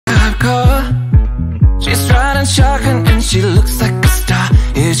and shocking, and she looks like a star.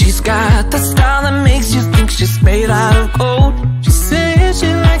 Yeah, she's got the style that makes you think she's made out of gold. She says she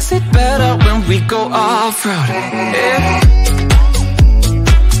likes it better when we go off-road. Yeah.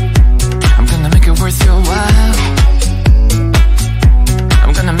 I'm gonna make it worth your while.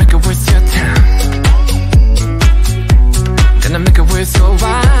 I'm gonna make it worth your time. I'm gonna make it worth your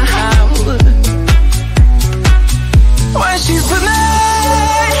while. When she's with me,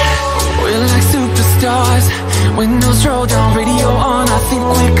 we're like superstars. Windows roll down, radio on. I think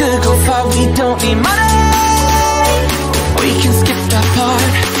we could go far. We don't need money. We can skip that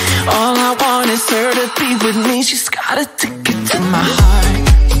part. All I want is her to be with me. She's got a ticket to my heart.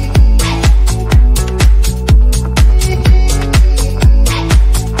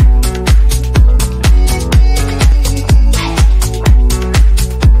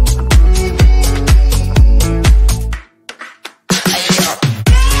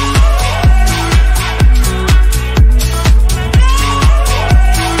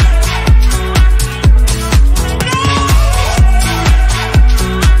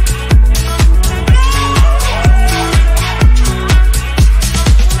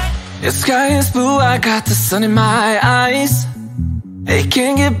 The sky is blue, I got the sun in my eyes. It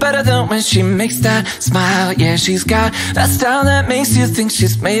can't get better than when she makes that smile. Yeah, she's got that style that makes you think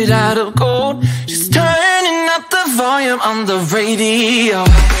she's made out of gold. She's turning up the volume on the radio.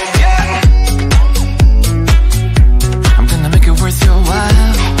 Yeah. I'm gonna make it worth your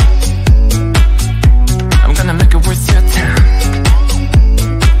while. I'm gonna make it worth your time.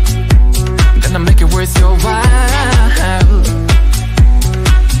 I'm gonna make it worth your while.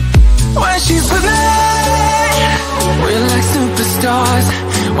 When she's with me, we're like superstars.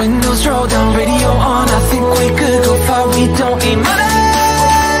 Windows roll down, radio on. I think we could go far. We don't need money.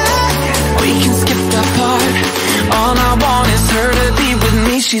 We can skip that part. All I want is her to be with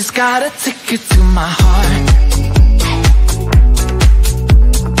me. She's got a ticket to my heart.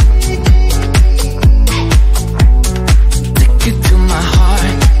 Ticket to my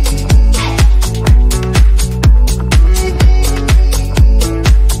heart.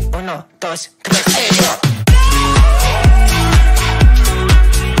 Uno, dos, tres,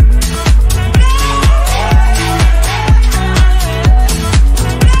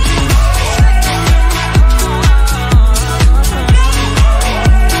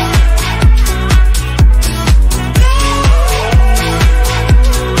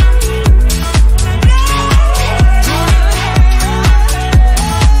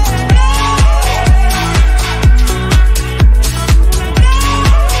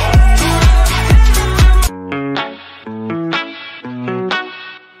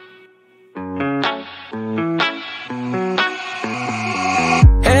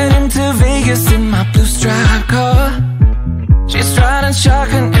 in my blue striped car. She's riding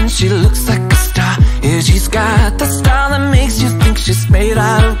shotgun and she looks like a star. Yeah, she's got the style that makes you think she's made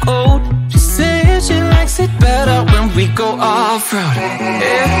out of gold. She says she likes it better when we go off-road.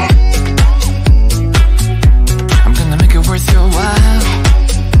 Yeah. I'm gonna make it worth your while.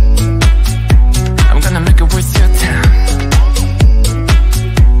 I'm gonna make it worth your time.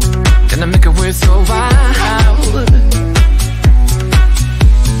 Gonna make it worth your while.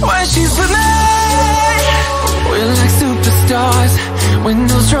 When she's with me, we're like superstars.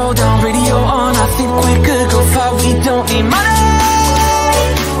 Windows roll down, radio on. I think we could go far. We don't need money.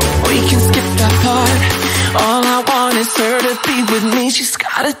 We can skip that part. All I want is her to be with me. She's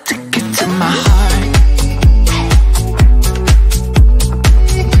got a ticket to my heart.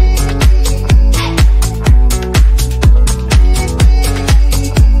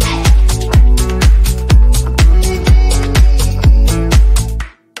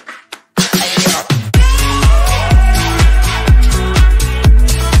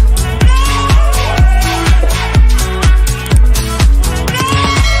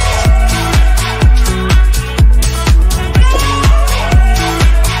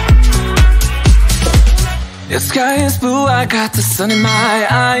 The sky is blue, I got the sun in my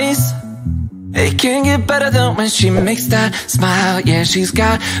eyes. It can't get better than when she makes that smile. Yeah, she's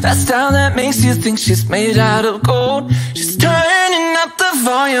got that style that makes you think she's made out of gold. She's turning up the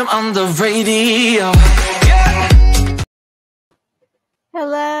volume on the radio. Yeah.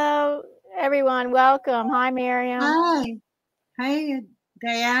 Hello, everyone. Welcome. Hi, Myriam. Hi. Hi,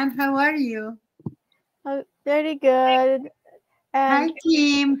 Diane. How are you? Oh, very good. Hi, And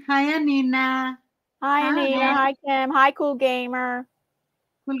Kim. Hi, Anina. hi, Anita. Hi, Kim. Hi, Cool Gamer.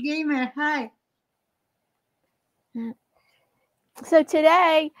 Cool Gamer. Hi. So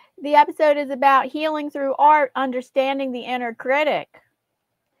today, the episode is about healing through art, understanding the inner critic.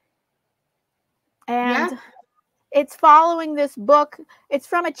 And it's following this book. It's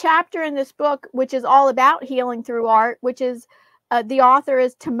from a chapter in this book, which is all about healing through art, which is the author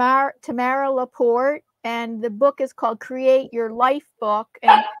is Tamara Laporte, and the book is called Create Your Life Book.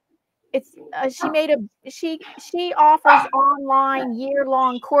 And it's she offers online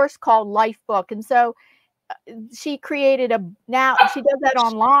year-long course called Life Book. And so she created now she does that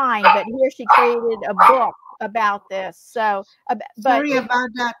online, but here she created a book about this. So, Sorry about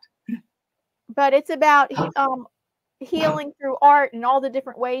that. But it's about healing through art and all the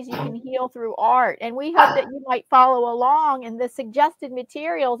different ways you can heal through art. And we hope that you might follow along in the suggested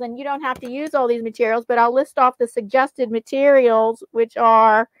materials. And you don't have to use all these materials, but I'll list off the suggested materials, which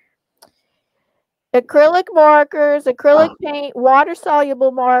are acrylic markers, acrylic paint,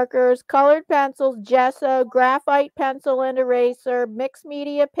 water-soluble markers, colored pencils, gesso, graphite pencil and eraser, mixed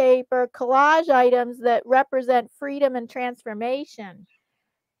media paper, collage items that represent freedom and transformation.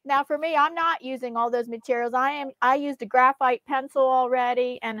 Now, for me, I'm not using all those materials. I used a graphite pencil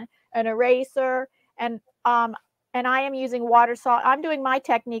already and an eraser, and I am using I'm doing my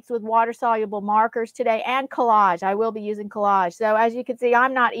techniques with water-soluble markers today and collage. I will be using collage. So as you can see,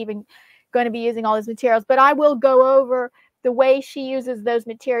 I'm not even going to be using all those materials, but I will go over the way she uses those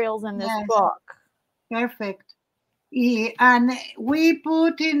materials in this book. Perfect. And we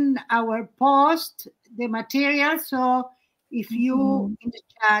put in our post the material, so if you in the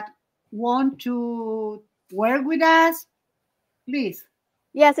chat want to work with us, please.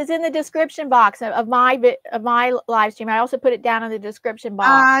 Yes, it's in the description box of my live stream. I also put it down in the description box.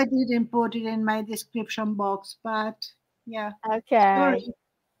 I didn't put it in my description box, but yeah. Okay. Sorry.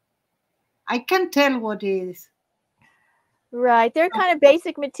 I can tell what it is. Right. They're kind of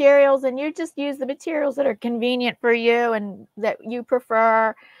basic materials, and you just use the materials that are convenient for you and that you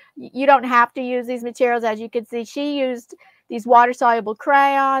prefer. You don't have to use these materials. As you can see, she used these water-soluble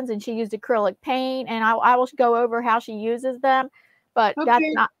crayons and she used acrylic paint, and I will go over how she uses them, but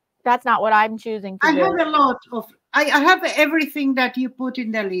that's not what I'm choosing to do. I have a lot of, I have everything that you put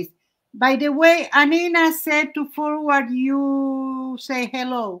in the list. By the way, Anina said to forward you say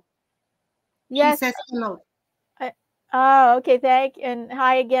hello. Yes. She says hello. Oh, okay. And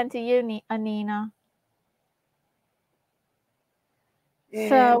hi again to you, Anina.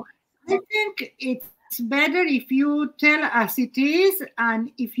 So I think it's better if you tell us it is,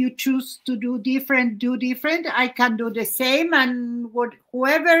 and if you choose to do different. I can do the same, and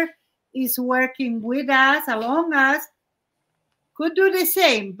whoever is working with us, along us, could do the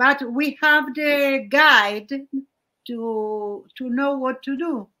same. But we have the guide to know what to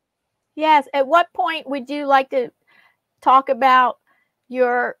do. Yes. At what point would you like to talk about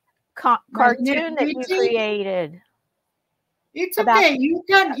your cartoon that you created? It's okay. You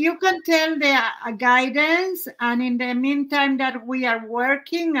can tell the guidance, and in the meantime that we are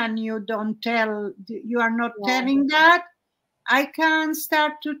working and you are not telling that, I can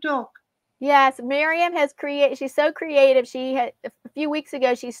start to talk. Yes, Myriam has created. She's so creative. She had a few weeks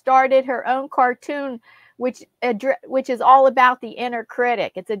ago. She started her own cartoon, which is all about the inner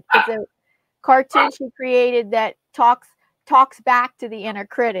critic. It's a cartoon she created that talks back to the inner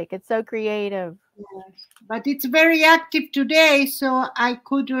critic. It's so creative. Yes, but it's very active today, so I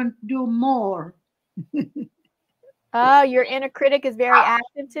couldn't do more. Oh, your inner critic is very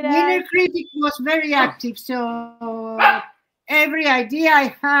active today? The inner critic was very active, so every idea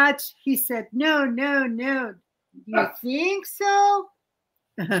I had, he said, no. Do you think so?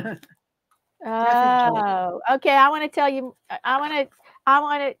 Oh, okay. I want to tell you, I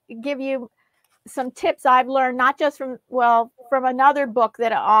want to give you some tips I've learned, not just from another book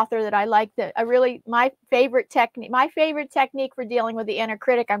that an author that I like, that I really, my favorite technique for dealing with the inner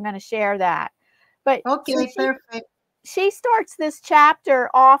critic. I'm going to share that. But okay, perfect. She starts this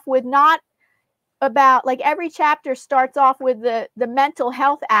chapter off with not about, like, every chapter starts off with the mental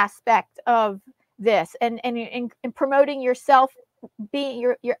health aspect of this and promoting yourself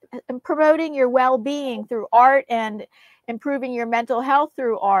being and promoting your well-being through art and improving your mental health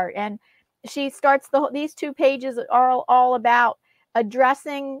through art. And she starts these 2 pages are all about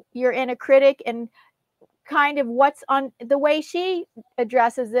addressing your inner critic, and kind of what's on the way she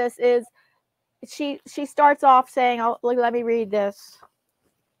addresses this is she starts off saying, let me read this,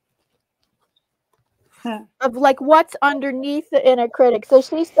 of like what's underneath the inner critic. So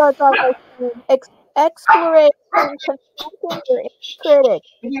she starts off by saying, exploration, confronting your inner critic.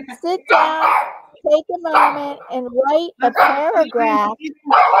 Sit down, take a moment, and write a paragraph.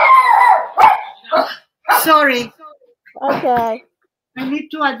 Sorry. Okay. I need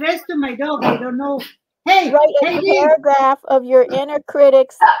to address to my dog. I don't know. Hey, write a paragraph of your inner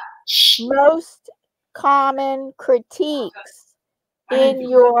critic's most common critiques in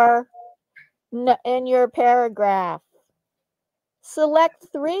your in your paragraph. Select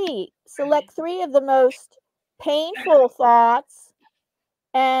three of the most painful thoughts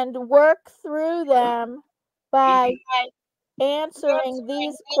and work through them by answering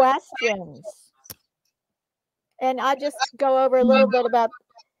these questions. And I just go over a little bit about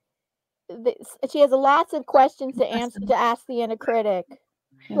this. She has lots of questions to ask the inner critic.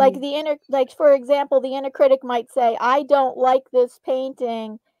 Like for example, the inner critic might say, I don't like this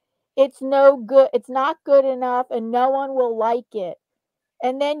painting. It's no good. It's not good enough and no one will like it.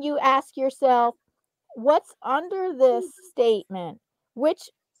 And then you ask yourself, what's under this statement? Which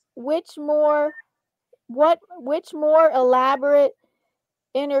more elaborate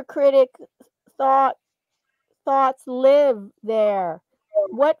inner critic thoughts live there?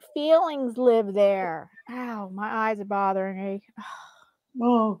 What feelings live there? Ow, my eyes are bothering me.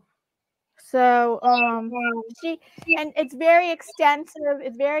 Oh. So and it's very extensive.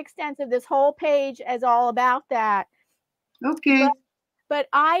 It's very extensive. This whole page is all about that. Okay. But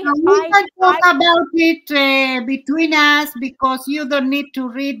we can talk about it between us, because you don't need to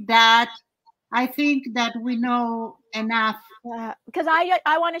read that. I think that we know enough. Because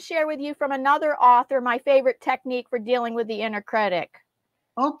I want to share with you from another author my favorite technique for dealing with the inner critic.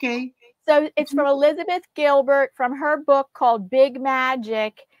 Okay. So it's from Elizabeth Gilbert, from her book called Big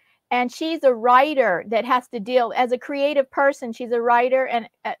Magic. And she's a writer that has to deal, as a creative person, she's a writer, and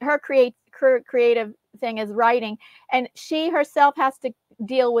her creative thing is writing. And she herself has to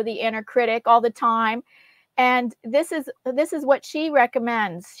deal with the inner critic all the time. And this is what she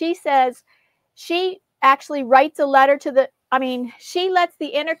recommends. She says she actually writes a letter to she lets the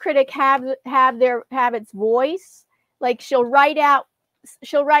inner critic have its voice. Like she'll write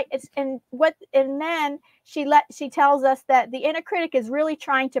and then she tells us that the inner critic is really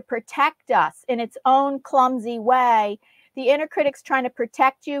trying to protect us in its own clumsy way. The inner critic's trying to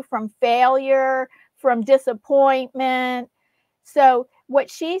protect you from failure, from disappointment. So what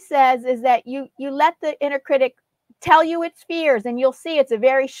she says is that you let the inner critic tell you its fears, and you'll see it's a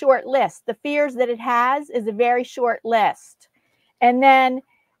very short list. The fears that it has is a very short list. And then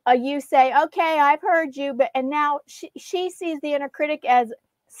you say, okay, I've heard you, and now she sees the inner critic as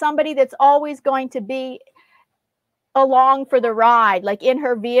somebody that's always going to be along for the ride, like in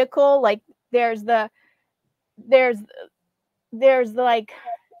her vehicle. Like there's like,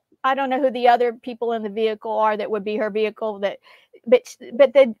 I don't know who the other people in the vehicle are that would be her vehicle, but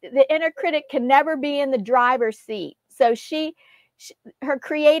the inner critic can never be in the driver's seat. So her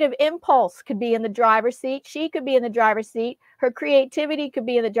creative impulse could be in the driver's seat. She could be in the driver's seat. Her creativity could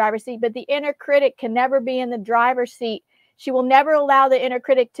be in the driver's seat, but the inner critic can never be in the driver's seat. She will never allow the inner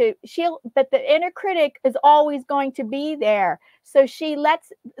critic but the inner critic is always going to be there. So she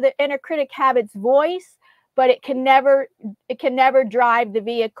lets the inner critic have its voice, but it can never drive the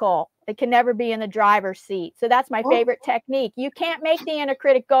vehicle. It can never be in the driver's seat. So that's my favorite technique. You can't make the inner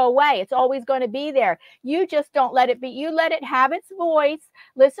critic go away. It's always going to be there. You just don't let it be. You let it have its voice,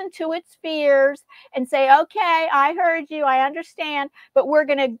 listen to its fears, and say, okay, I heard you, I understand, but we're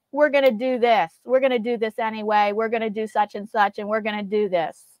gonna do this. We're gonna do this anyway. We're gonna do such and such, and we're gonna do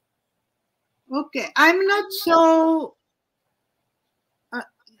this. Okay, I'm not so.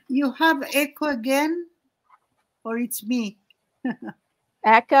 You have echo again, or it's me?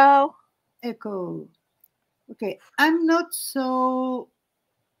 Echo. Okay, I'm not so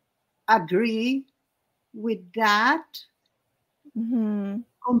agree with that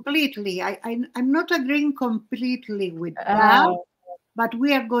completely. I'm not agreeing completely with that, but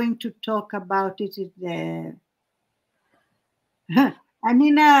we are going to talk about it in the.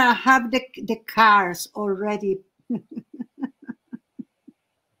 Anina have the cars already.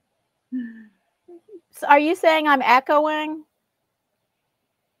 So are you saying I'm echoing?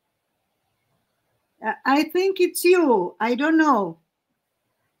 I think it's you. I don't know.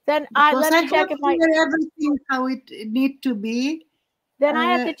 Then let me check if everything how it need to be. Then I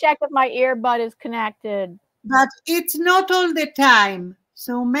have to check if my earbud is connected. But it's not all the time,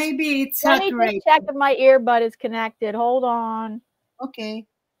 so maybe it's saturated. Let me just check if my earbud is connected. Hold on. Okay.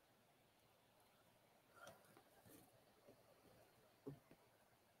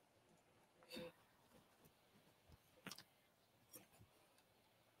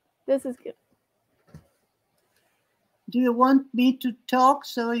 This is good. Do you want me to talk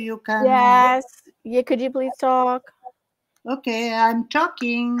so you can? Yes. Yeah. Could you please talk? Okay, I'm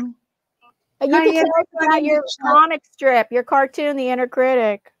talking. You can tell us about your comic strip, your cartoon, The Inner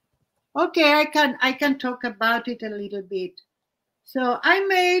Critic. Okay, I can talk about it a little bit. So I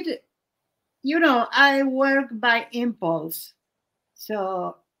made, I work by impulse.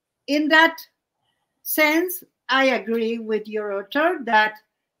 So in that sense, I agree with your author that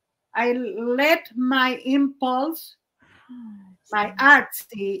I let my impulse, my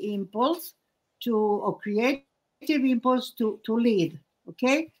artsy impulse or creative impulse to lead.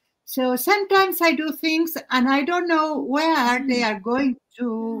 Okay. So sometimes I do things and I don't know where they are going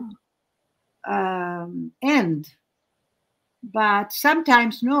to end. But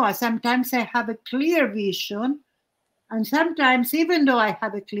sometimes no, sometimes I have a clear vision. And sometimes, even though I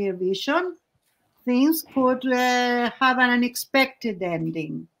have a clear vision, things could have an unexpected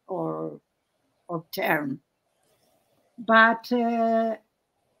ending or turn. But I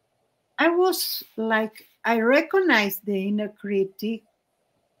was like, I recognized the inner critic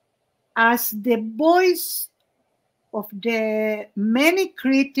as the voice of the many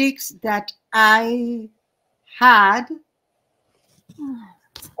critics that I had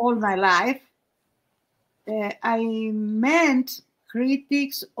all my life. I meant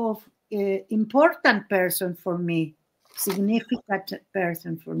critics of important person for me, significant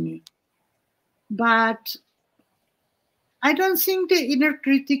person for me. But I don't think the inner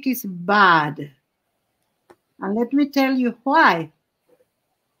critic is bad. And let me tell you why.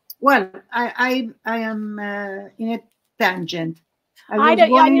 Well, I am in a tangent. I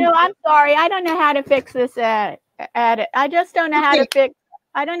don't. Yeah, you know, I'm sorry. I don't know how to fix this edit. I just don't know how to fix.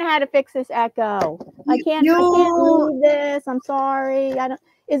 I don't know how to fix this echo. I can't read this. I'm sorry. I don't.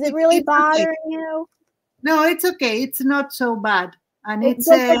 Is it really bothering you? No, it's okay. It's not so bad. And it's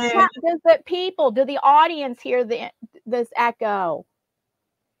does the audience hear this echo?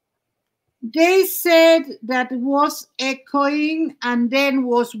 They said that was echoing and then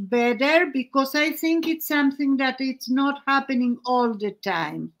was better, because I think it's something that it's not happening all the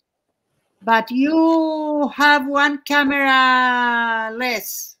time. But you have one camera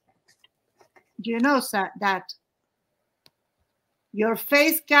less. Do you know that? Your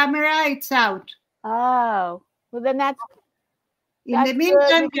face camera, it's out. Oh, well then that's in the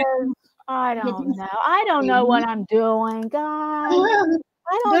meantime, I don't know. I don't know what I'm doing, guys.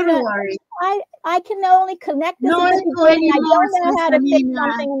 Don't worry. I can only connect this. I don't know how to fix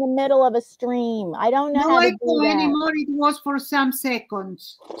something in the middle of a stream. I don't know how to do that anymore. It was for some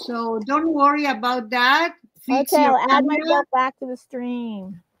seconds, so don't worry about that. Fix okay, I'll add myself back to the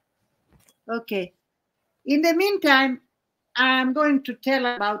stream. Okay. In the meantime, I'm going to tell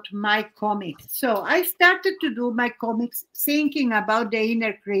about my comics. So I started to do my comics thinking about the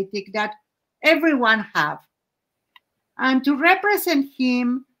inner critic that everyone have, and to represent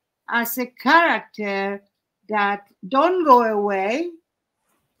him as a character that don't go away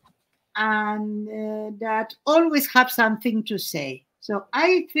and that always have something to say. So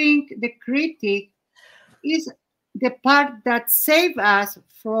I think the critic is the part that save us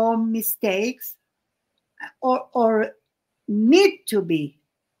from mistakes or need to be.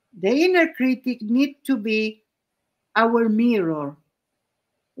 The inner critic need to be our mirror.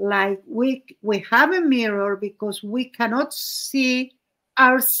 Like we have a mirror because we cannot see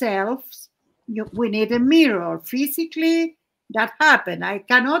ourselves. We need a mirror. Physically, that happens. I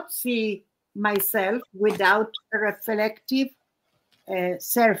cannot see myself without a reflective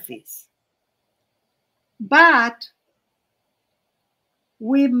surface. But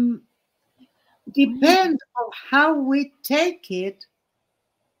we depend on how we take it.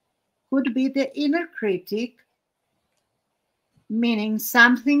 Could be the inner critic, meaning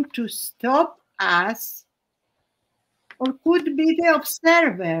something to stop us, or could be the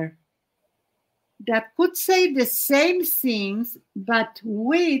observer that could say the same things, but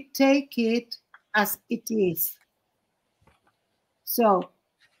we take it as it is. So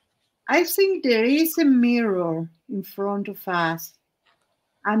I think there is a mirror in front of us,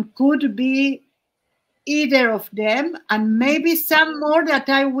 and could be either of them, and maybe some more that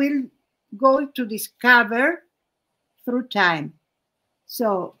I will go to discover through time.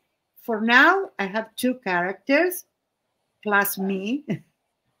 So for now, I have two characters plus me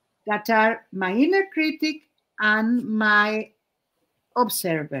that are my inner critic and my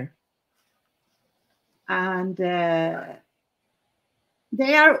observer. And they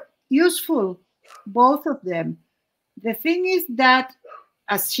are useful, both of them. The thing is that,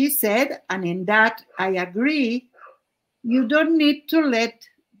 as she said, and in that I agree, you don't need to let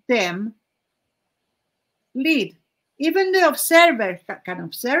them lead. Even the observer can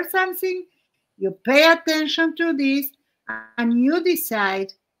observe something, you pay attention to this, and you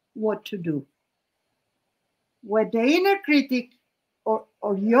decide what to do. When the inner critic or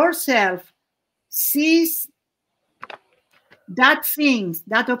yourself sees that things,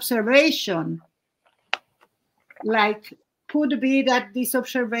 that observation, like could be that this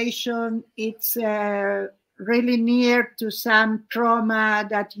observation it's really near to some trauma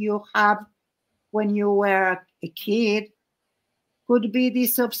that you have when you were a kid, Could be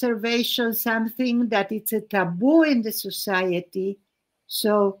this observation something that it's a taboo in the society,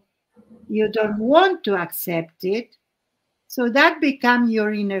 so you don't want to accept it. So that becomes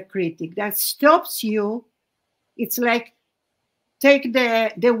your inner critic. That stops you. It's like take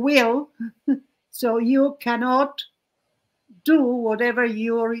the wheel, so you cannot do whatever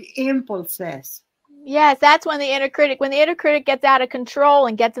your impulse says. Yes, that's when the inner critic gets out of control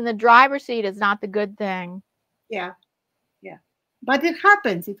and gets in the driver's seat, is not the good thing. Yeah, yeah. But it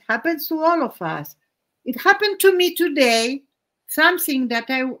happens. It happens to all of us. It happened to me today, something that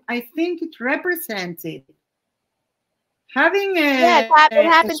I think it represents it. Having Yes, it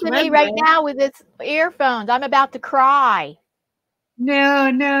happened to me right now with its earphones. I'm about to cry.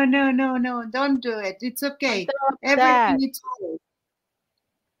 No, don't do it. It's okay. Everything is good.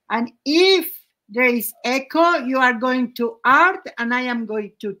 And if there is echo, you are going to art and I am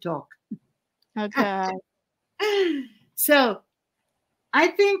going to talk. Okay. So I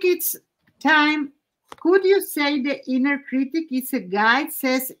think it's time. Could you say the inner critic is a guide,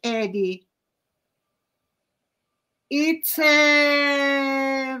 says Eddie? It's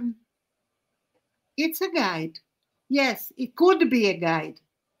a guide. Yes, it could be a guide,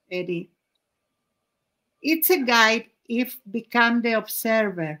 Eddie. It's a guide if become the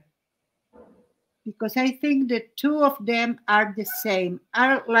observer. Because I think the two of them are the same,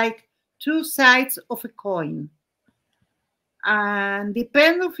 are like two sides of a coin. And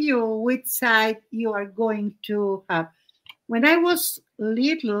depend of you which side you are going to have. When I was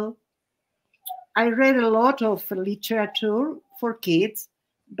little, I read a lot of literature for kids,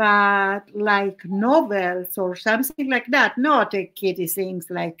 but like novels or something like that, not kiddie things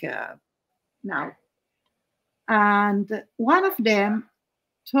like now. And one of them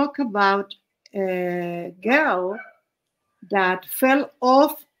talk about a girl that fell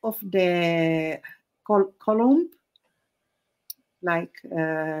off of the column, like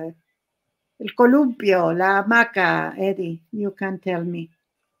el columpio, la hamaca. Eddie, you can tell me.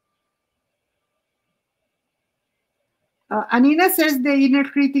 Anina says the inner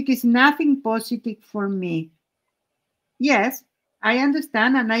critic is nothing positive for me. Yes, I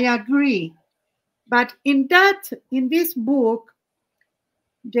understand and I agree. But in this book,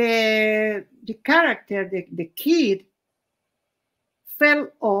 the character, the kid, fell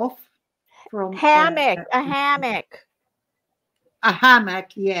off from a hammock. A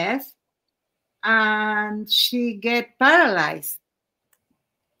hammock, yes. And she get paralyzed.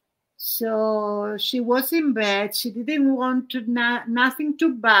 So she was in bed. She didn't want to nothing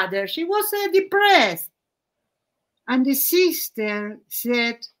to bother. She was depressed. And the sister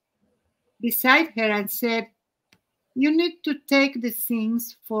said beside her and said, you need to take the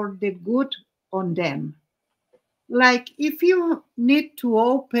things for the good on them. Like if you need to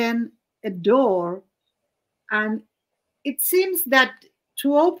open a door, and it seems that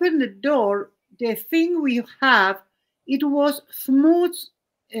to open the door, the thing we have, it was smooth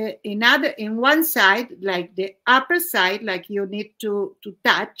in one side, like the upper side, like you need to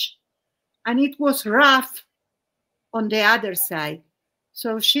touch, and it was rough on the other side.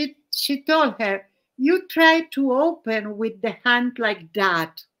 So she told her, you try to open with the hand like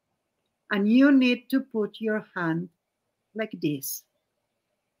that, and you need to put your hand like this.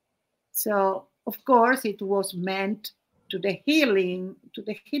 So of course it was meant to the healing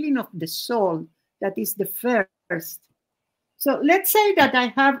of the soul. That is the first. So let's say that I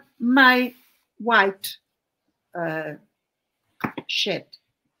have my white sheet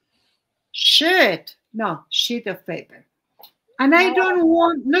of paper, and I don't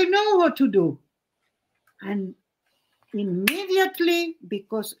know what to do. And immediately,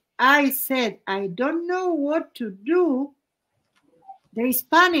 because I said I don't know what to do, there is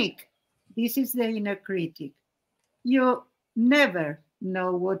panic. This is the inner critic. You never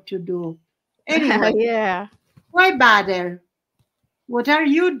know what to do. Anyway, yeah. Why bother? What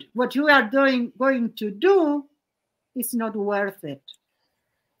you are going to do is not worth it.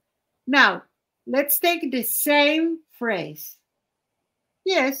 Now, let's take the same phrase.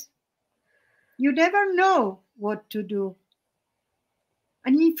 Yes, you never know what to do.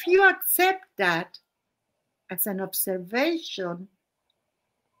 And if you accept that as an observation,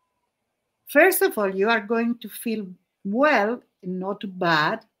 first of all, you are going to feel well and not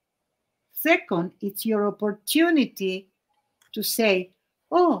bad. Second, it's your opportunity to say,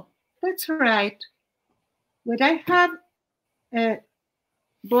 oh, that's right. When I have a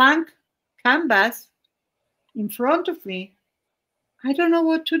blank canvas in front of me, I don't know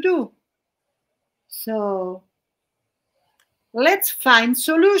what to do. So let's find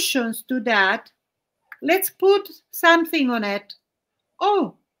solutions to that. Let's put something on it.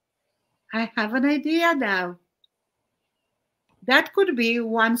 Oh, I have an idea now. That could be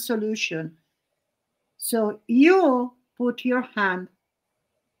one solution. So you put your hand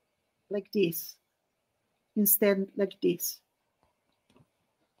like this instead like this.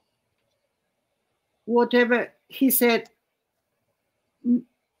 Whatever he said,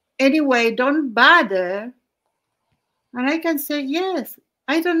 anyway, don't bother. And I can say, yes,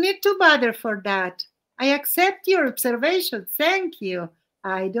 I don't need to bother for that. I accept your observation. Thank you.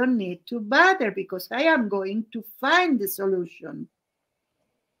 I don't need to bother because I am going to find the solution.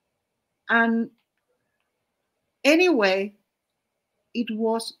 And anyway, it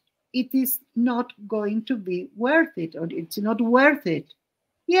is not going to be worth it, or it's not worth it.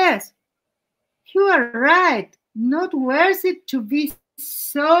 Yes, you are right. Not worth it to be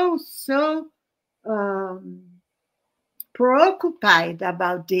so preoccupied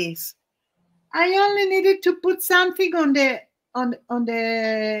about this. I only needed to put something on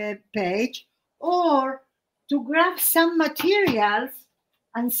the page, or to grab some materials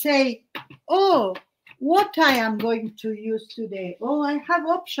and say, oh, what I am going to use today. Oh, I have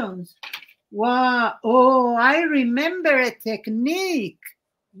options. Wow. Oh, I remember a technique.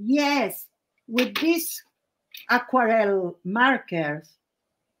 Yes, with these aquarelle markers,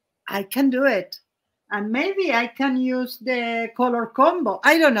 I can do it. And maybe I can use the color combo.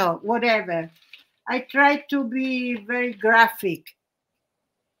 I don't know, whatever. I try to be very graphic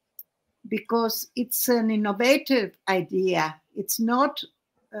because it's an innovative idea. It's not,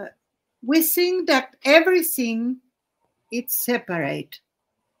 we think that everything is separate.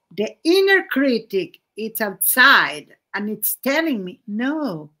 The inner critic, it's outside and it's telling me,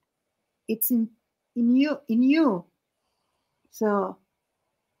 no, it's in you. So,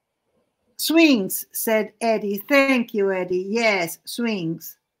 swings, said Eddie. Thank you, Eddie. Yes,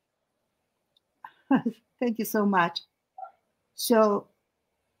 swings. Thank you so much. So,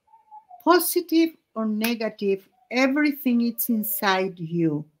 positive or negative, everything is inside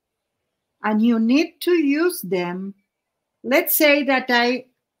you. And you need to use them. Let's say that I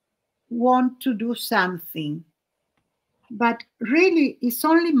want to do something, but really it's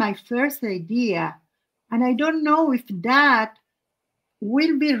only my first idea. And I don't know if that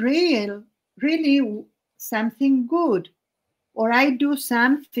will be really something good. Or I do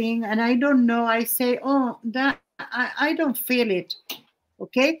something and I don't know, I say, oh, that I don't feel it.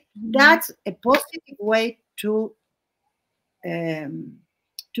 Okay? Mm-hmm. That's a positive way to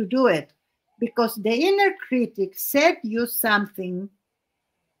do it. Because the inner critic said you something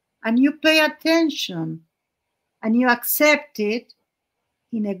and you pay attention and you accept it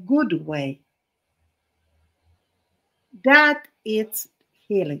in a good way. That is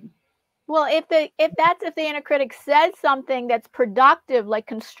healing. Well, if the inner critic says something that's productive, like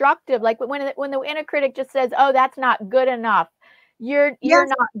constructive, like when the inner critic just says, "Oh, that's not good enough," you're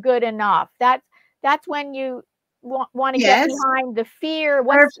not good enough. That's when you want to get behind the fear.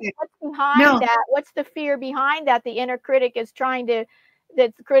 What's behind that? What's the fear behind that? The inner critic is trying to,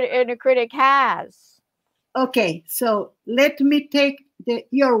 that the inner critic has. Okay, so let me take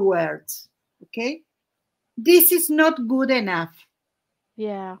your words. Okay, this is not good enough.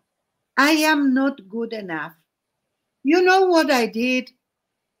 Yeah. I am not good enough. You know what I did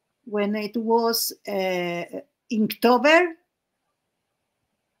when it was Inktober?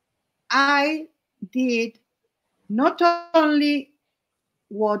 I did not only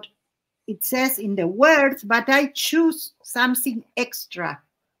what it says in the words, but I choose something extra,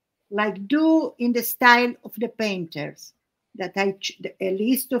 like do in the style of the painters, that a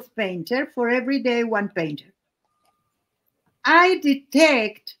list of painters for every day, one painter. I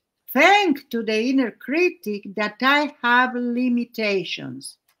detect, thanks to the inner critic, that I have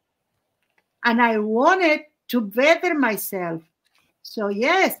limitations. And I wanted to better myself. So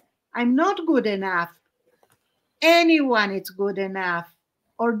yes, I'm not good enough. Anyone is good enough.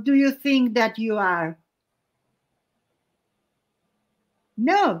 Or do you think that you are?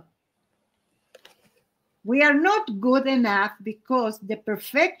 No. We are not good enough because the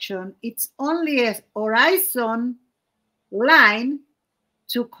perfection, it's only a horizon line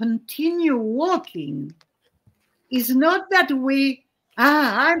to continue walking. It's not that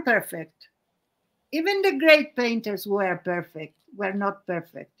I'm perfect. Even the great painters were not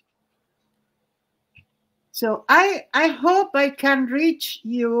perfect. So I hope I can reach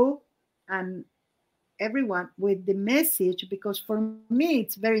you and everyone with the message, because for me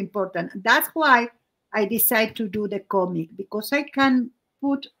it's very important. That's why I decided to do the comic, because I can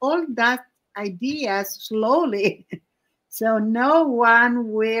put all that ideas slowly so no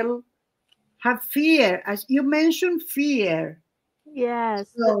one will have fear. As you mentioned, fear. Yes.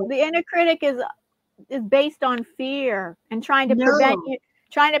 So, the inner critic is based on fear and trying to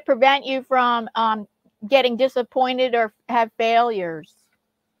prevent you from getting disappointed or have failures.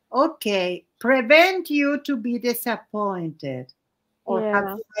 Okay, prevent you to be disappointed or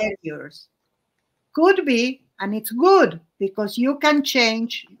have failures. Could be, and it's good because you can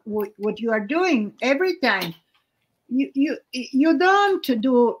change what you are doing every time. You don't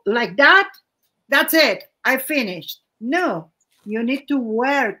do like that. That's it. I finished. No, you need to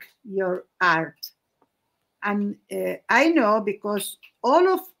work your art. And I know because all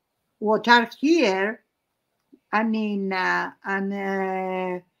of what are here, Anina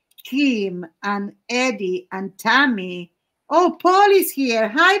and Kim and Eddie and Tammy. Oh, Paul is here.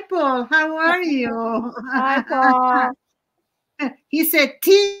 Hi, Paul. How are you? Hi, Paul. He said,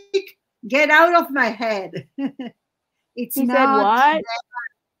 "Tick, get out of my head." It's he not. Said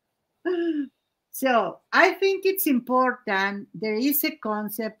what? So I think it's important. There is a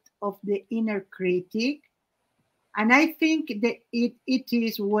concept of the inner critic. And I think that it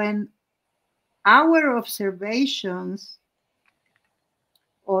is when our observations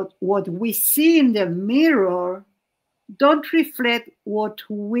or what we see in the mirror don't reflect what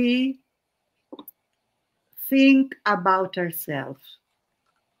we think about ourselves.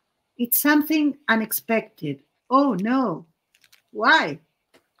 It's something unexpected. Oh no, why?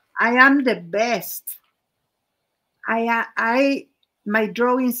 I am the best. My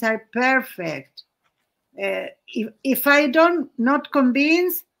drawings are perfect. If I don't not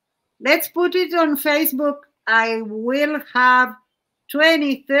convinced, let's put it on Facebook. I will have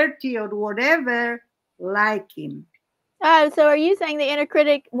 20, 30 or whatever like him. So are you saying the inner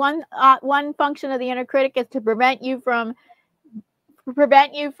critic, one function of the inner critic is to prevent you from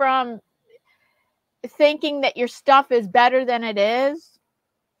thinking that your stuff is better than it is?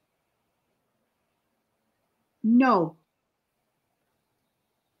 No.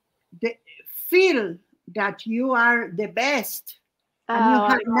 Feel that you are the best and you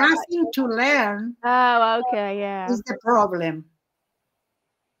have nothing to learn. Oh, okay, yeah. Is the problem.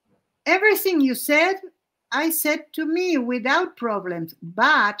 Everything you said, I said to me without problems.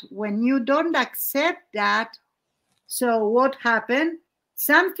 But when you don't accept that, so what happened?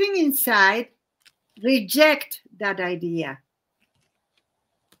 Something inside reject that idea.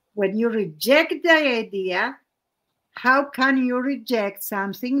 When you reject the idea, how can you reject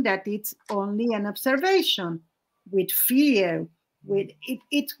something that it's only an observation? With fear, with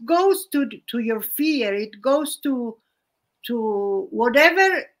it goes to your fear. It goes to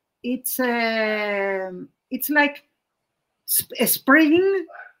whatever. It's like a spring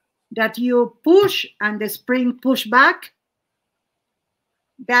that you push and the spring push back.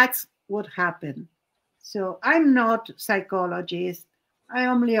 That's what happened. So I'm not a psychologist. I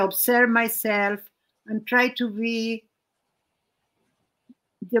only observe myself and try to be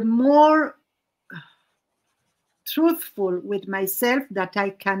the more truthful with myself that I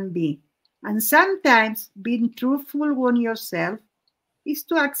can be. And sometimes being truthful with yourself is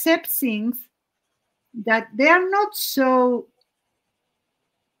to accept things that they are not so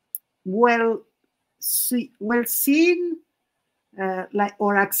well seen like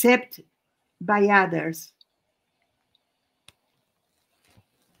or accepted by others.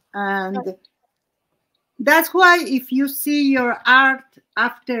 And that's why if you see your art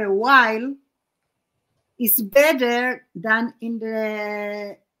after a while, it's better than in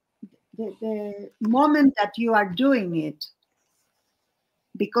the moment that you are doing it.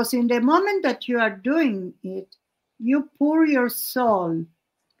 Because in the moment that you are doing it, you pour your soul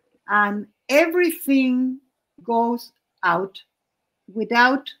and everything goes out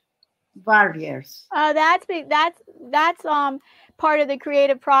without barriers. That's part of the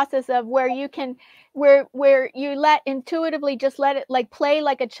creative process of where you can where you intuitively just let it like play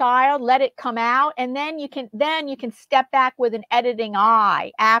like a child, let it come out, and then you can step back with an editing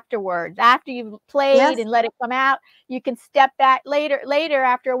eye afterwards. After you've played and let it come out, you can step back later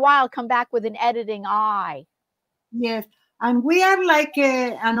after a while, come back with an editing eye. Yes, and we are like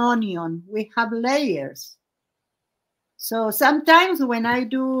an onion. We have layers. So sometimes when I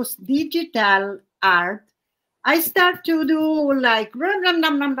do digital art, I start to do like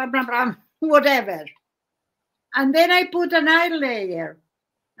whatever. And then I put an eye layer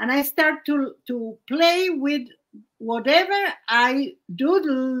and I start to play with whatever I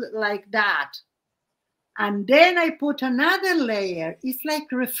doodle like that. And then I put another layer. It's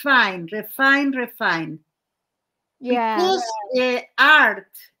like refine. Yeah. Because the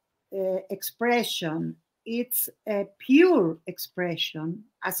art expression, it's a pure expression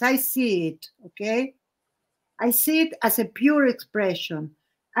as I see it, okay? I see it as a pure expression.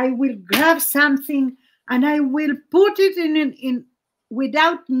 I will grab something and I will put it in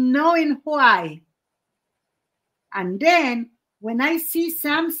without knowing why. And then when I see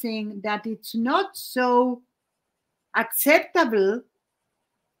something that it's not so acceptable,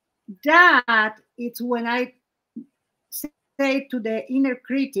 that it's when I say to the inner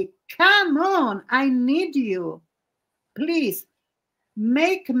critic, come on, I need you. Please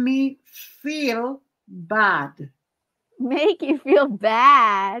make me feel bad. Make you feel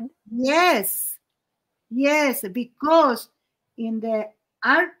bad? Yes, yes, because in the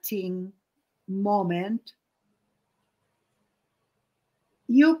arting moment,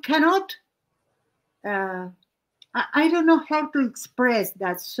 you cannot, I don't know how to express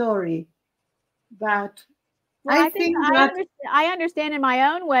that, sorry, but Well, I I think think that I understand in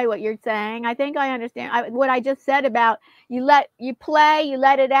my own way what you're saying. I think I understand what I just said about you play, you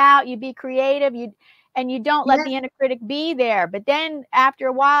let it out, you be creative, and you don't let yes, the inner critic be there. But then after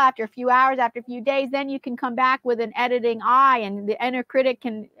a while, after a few hours, after a few days, then you can come back with an editing eye, and the inner critic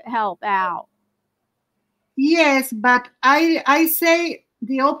can help out. yes, but I say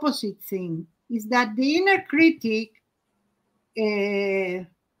the opposite thing is that the inner critic,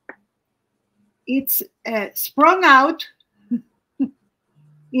 it's sprung out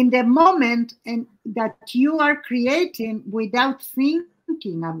in the moment and that you are creating without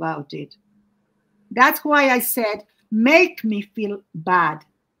thinking about it. That's why I said, make me feel bad,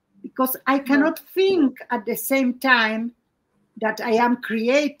 because I cannot think at the same time that I am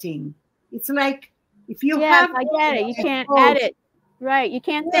creating. It's like if you Yes, have I get it. You a can't coach, edit. Right. You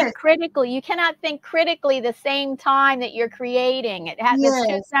can't yes, think critically. You cannot think critically the same time that you're creating. It's two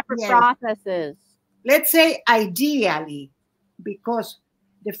yes, separate yes. processes. Let's say ideally, because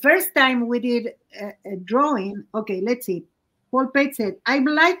the first time we did a drawing, okay, let's see. Paul Pate said, I'm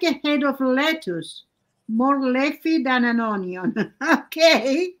like a head of lettuce, more leafy than an onion.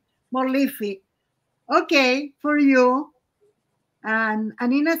 Okay, more leafy. Okay, for you. And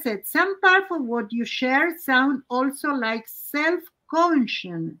Anina said, some part of what you share sound also like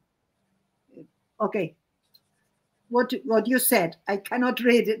self-conscious. Okay, what you said, I cannot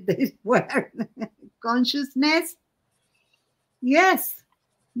read it this word. Consciousness. Yes,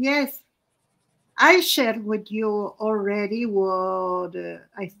 yes. I shared with you already what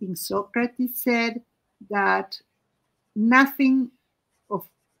I think Socrates said, that nothing of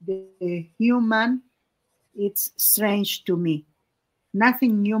the human it's strange to me.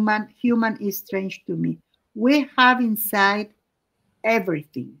 Nothing human is strange to me. We have inside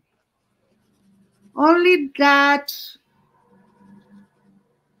everything. Only that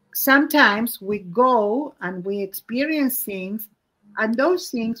sometimes we go and we experience things, and those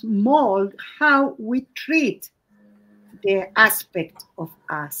things mold how we treat the aspect of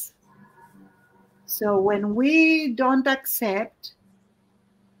us. So when we don't accept,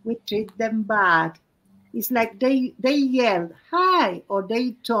 we treat them bad. It's like they yell, hi, or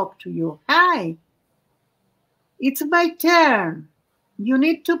they talk to you, hi, it's my turn. You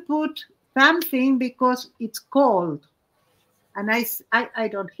need to put something because it's cold. And I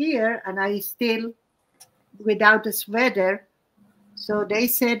don't hear, and I still without a sweater. So they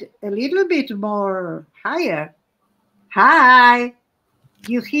said a little bit more higher, hi,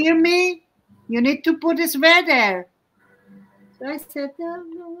 you hear me? You need to put a sweater. So I said,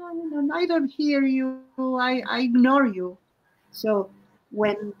 no, I don't hear you. I ignore you. So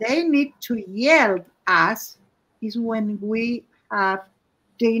when they need to yell us is when we have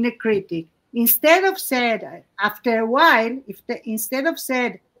the inner critic. Instead of said, after a while, if they, instead of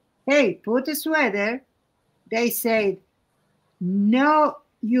said, hey, put a sweater, they said, no,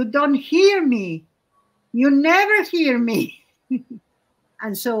 you don't hear me. You never hear me.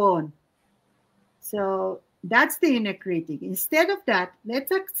 And so on. So that's the inner critic. Instead of that,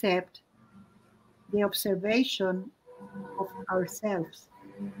 let's accept the observation of ourselves.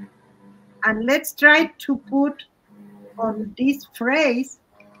 And let's try to put on this phrase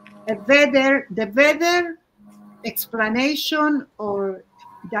the better explanation or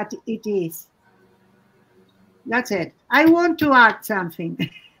that it is. That's it. I want to add something.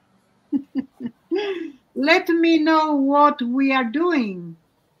 Let me know what we are doing.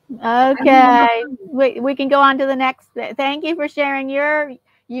 Okay, we can go on to the next. Thank you for sharing your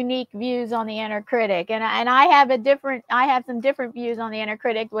unique views on the inner critic, and I have some different views on the inner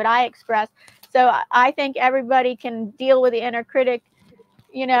critic. What I express, so I think everybody can deal with the inner critic.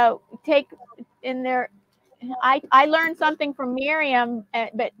 You know, take in their. I learned something from Myriam,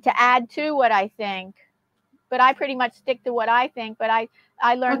 but to add to what I think. But I pretty much stick to what I think. But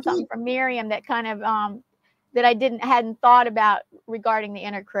I learned something from Myriam that kind of that I hadn't thought about regarding the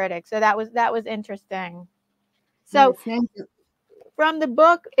inner critic. So that was interesting. So from the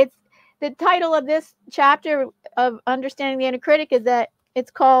book, it's the title of this chapter of Understanding the Inner Critic is that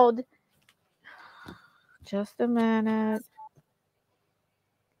it's called, just a minute.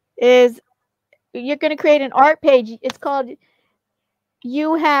 is you're going to create an art page. It's called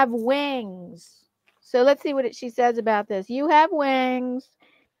You Have Wings. So let's see what she says about this. You have wings.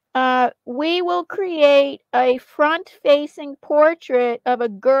 We will create a front-facing portrait of a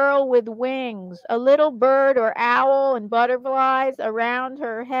girl with wings, a little bird or owl and butterflies around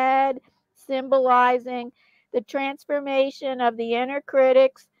her head, symbolizing the transformation of the inner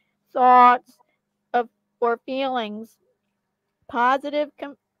critic's thoughts of or feelings, positive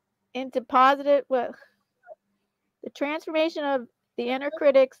into positive. Well, the transformation of the inner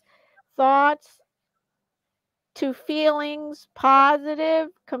critic's thoughts to feelings, positive,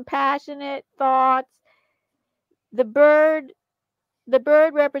 compassionate thoughts. The bird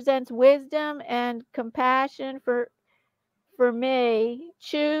represents wisdom and compassion for me.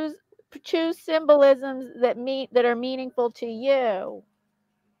 Choose symbolisms that are meaningful to you.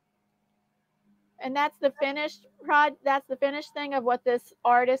 And that's the finished thing of what this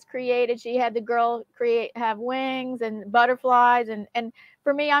artist created. She had the girl have wings and butterflies, and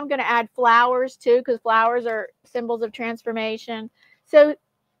for me, I'm going to add flowers too, because flowers are symbols of transformation. So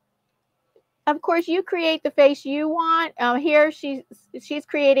of course you create the face you want. Here she's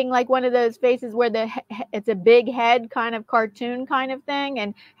creating like one of those faces where it's a big head kind of cartoon kind of thing,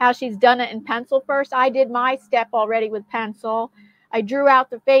 and how she's done it in pencil first. I did my step already with pencil. I drew out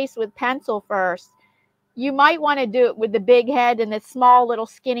the face with pencil first. You might want to do it with the big head and the small little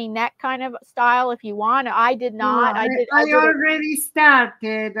skinny neck kind of style if you want. I did not. I already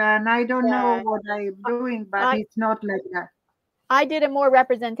started, and I don't know what I'm doing, but it's not like that. I did a more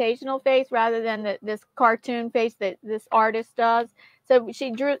representational face rather than this cartoon face that this artist does. So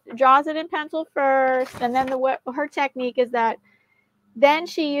she draws it in pencil first, and then her technique is that then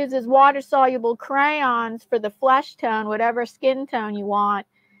she uses water-soluble crayons for the flesh tone, whatever skin tone you want.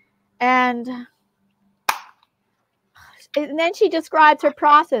 And then she describes her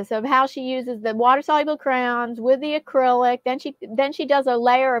process of how she uses the water-soluble crayons with the acrylic. Then she does a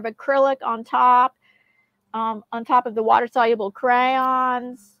layer of acrylic on top of the water-soluble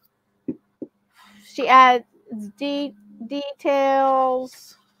crayons. She adds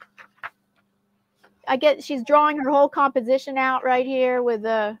details. She's drawing her whole composition out right here with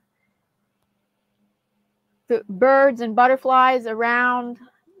the birds and butterflies around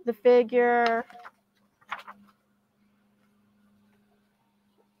the figure.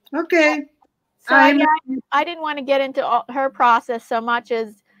 Okay. So I didn't want to get into her process so much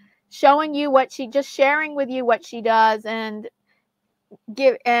as showing you sharing with you what she does, and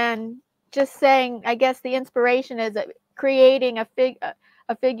just saying, I guess the inspiration is creating a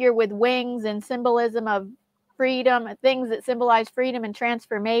figure with wings and symbolism of freedom, things that symbolize freedom and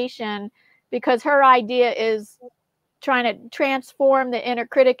transformation, because her idea is trying to transform the inner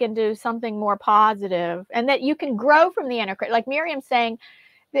critic into something more positive, and that you can grow from the inner critic. Like Myriam's saying,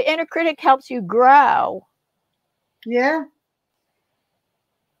 the inner critic helps you grow. Yeah.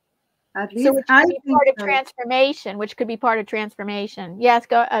 At least so which could be part of transformation. Which could be part of transformation. Yes,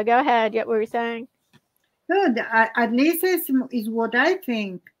 go ahead. What were you saying? Good. At least is what I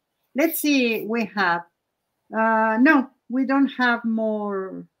think. Let's see. We have. No, we don't have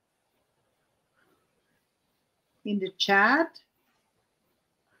more in the chat.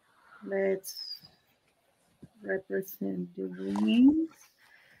 Let's represent the wings.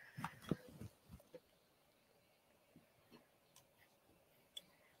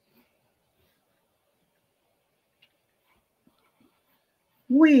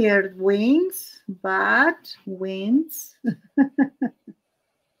 Weird wings, but wings.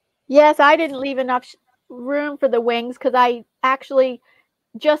 Yes, I didn't leave enough room for the wings because I actually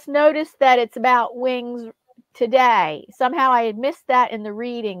just noticed that it's about wings today. Somehow I had missed that in the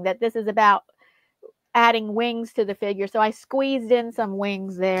reading, that this is about adding wings to the figure. So I squeezed in some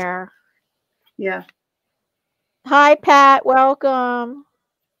wings there. Yeah. Hi, Pat. Welcome.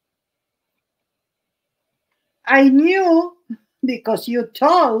 I knew because you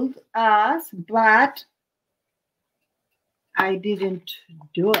told us, but I didn't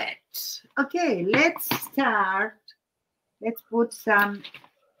do it. Okay, let's start. Let's put some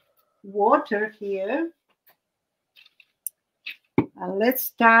water here. And let's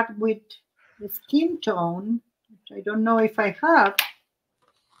start with the skin tone, which I don't know if I have.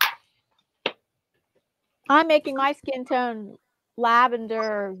 I'm making my skin tone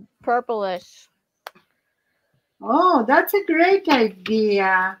lavender, purplish. Oh, that's a great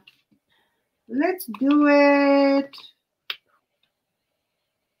idea. Let's do it.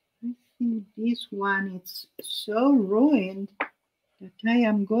 I think this one is so ruined that I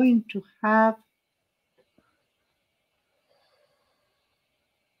am going to have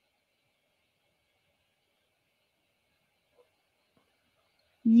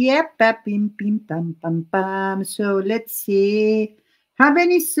Yep, pim, pim, pam, pam, pam. So let's see. Have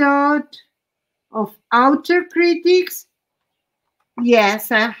any thought of outer critics? Yes,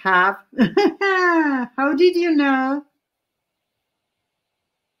 I have. How did you know?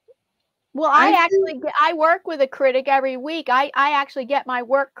 Well, I work with a critic every week. I actually get my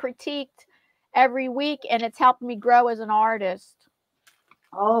work critiqued every week, and it's helped me grow as an artist.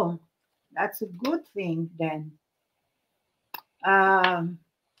 Oh, that's a good thing then.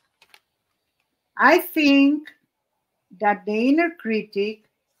 I think that the inner critic,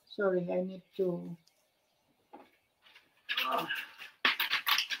 sorry, I need to,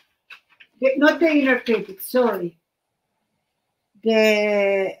 not the inner critic, sorry.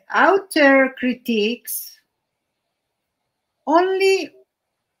 The outer critics only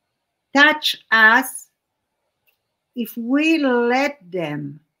touch us if we let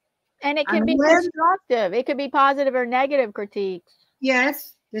them. And it can be constructive. It could be positive or negative critiques.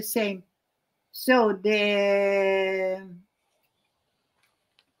 Yes, the same. So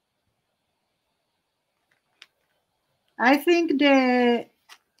I think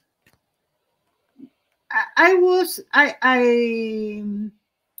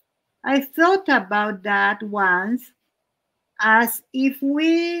I thought about that once, as if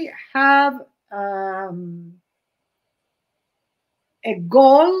we have a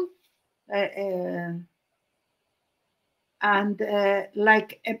goal and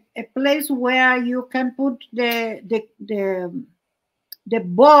like a place where you can put the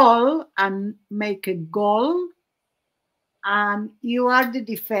ball and make a goal, and you are the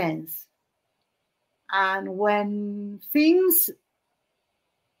defense. And when things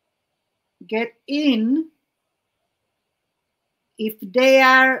get in, if they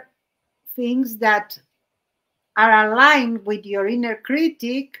are things that are aligned with your inner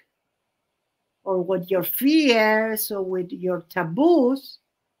critic, or with your fears, or with your taboos,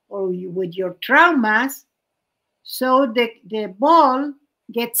 or with your traumas, so the ball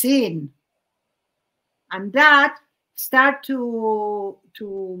gets in, and that start to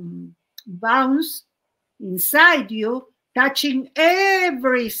bounce inside you, touching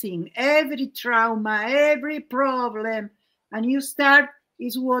everything, every trauma, every problem, and you start,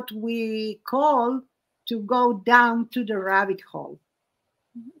 is what we call, to go down to the rabbit hole.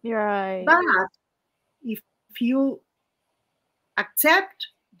 Right. But if you accept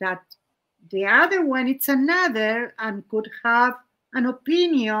that the other one, it's another, and could have an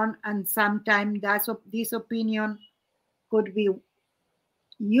opinion, and sometimes this opinion could be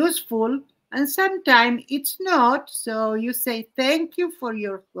useful, and sometimes it's not. So you say thank you for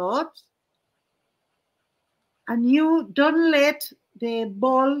your thoughts, and you don't let the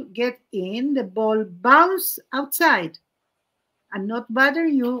ball get in, the ball bounce outside and not bother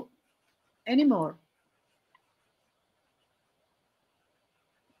you anymore.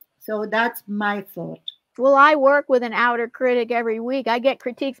 So that's my thought. Well, I work with an outer critic every week. I get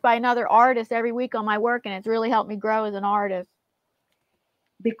critiques by another artist every week on my work, and it's really helped me grow as an artist.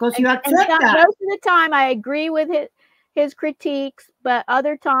 Because you accept that. Most of the time, I agree with his critiques, but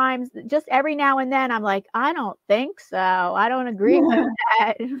other times, just every now and then, I'm like, I don't think so. I don't agree with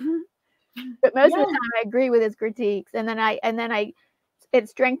that. But most of the time, I agree with his critiques, and then it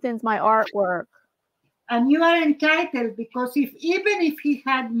strengthens my artwork. And you are entitled, because even if he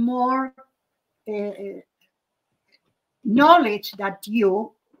had more knowledge than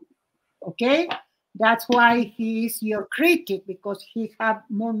you, okay, that's why he is your critic, because he have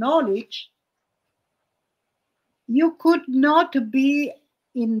more knowledge. You could not be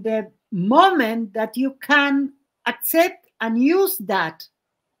in the moment that you can accept and use that.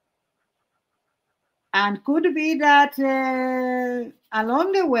 And could be that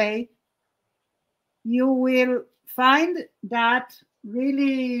along the way, you will find that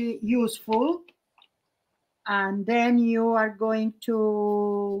really useful, and then you are going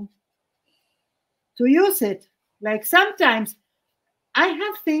to use it. Like sometimes I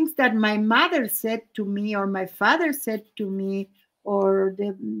have things that my mother said to me, or my father said to me, or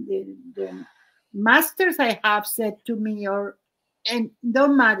the masters I have said to me, and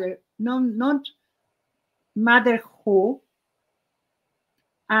don't matter, not matter who,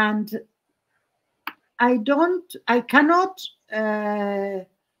 and I cannot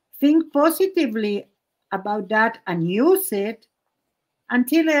think positively about that and use it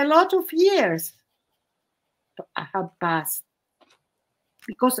until a lot of years have passed,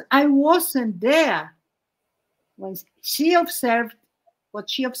 because I wasn't there when she observed what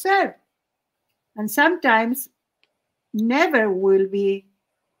she observed, and sometimes never will be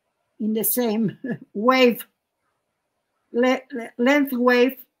in the same wave, length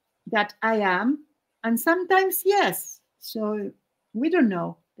wave that I am, and sometimes yes. So We don't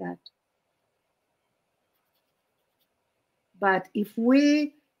know that. But if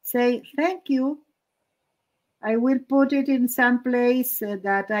we say thank you, I will put it in some place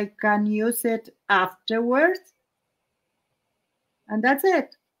that I can use it afterwards. And that's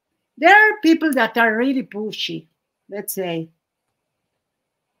it. There are people that are really pushy, let's say.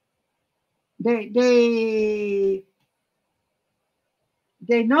 They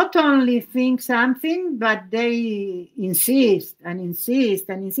not only think something, but they insist and insist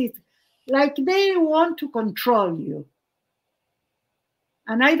and insist. Like they want to control you.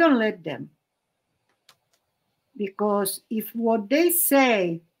 And I don't let them. Because if what they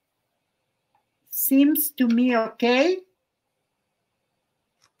say seems to me okay,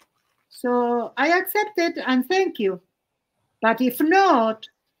 so I accept it and thank you. But if not,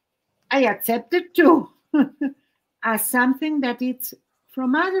 I accept it too as something that it's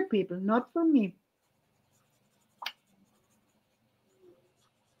from other people, not from me.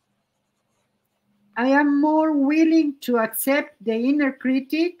 I am more willing to accept the inner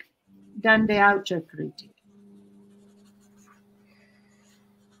critic than the outer critic.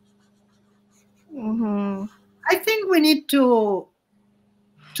 I think we need to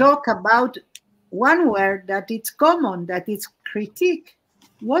talk about one word that it's common, that is critique.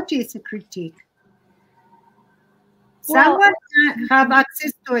 What is a critique? Someone have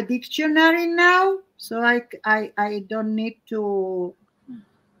access to a dictionary now, so I don't need to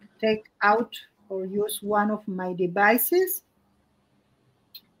take out or use one of my devices.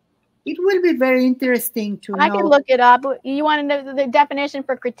 It will be very interesting to know. I can look it up. You want to know the definition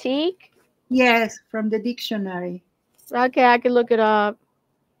for critique? Yes, from the dictionary. Okay, I can look it up.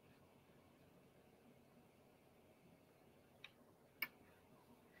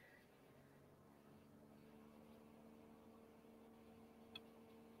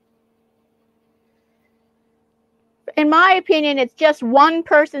 In my opinion, it's just one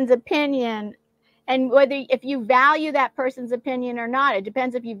person's opinion, and whether if you value that person's opinion or not, it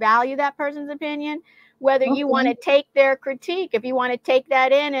depends if you value that person's opinion, whether you want to take their critique, if you want to take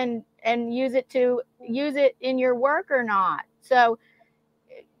that in and use it in your work or not. So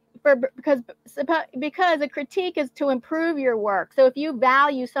because a critique is to improve your work. So if you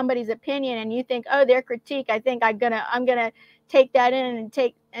value somebody's opinion and you think, oh, their critique, I think I'm gonna take that in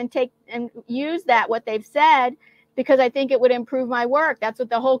and use that what they've said, because I think it would improve my work. That's what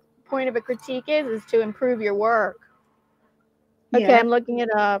the whole point of a critique is to improve your work. Okay, yeah. I'm looking it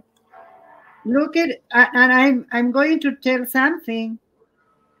up. Look at, and I'm going to tell something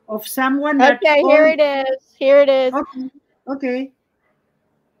of someone that. Okay, here it is. Here it is. Okay.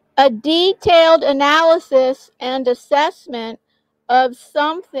 A detailed analysis and assessment of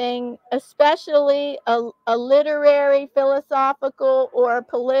something, especially a literary, philosophical, or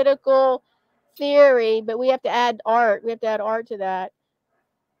political theory, but we have to add art. We have to add art to that.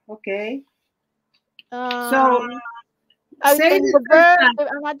 Okay. So the verb,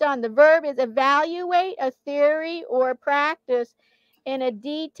 I'm not done. The verb is evaluate a theory or practice in a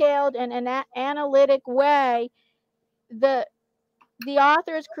detailed and an analytic way. The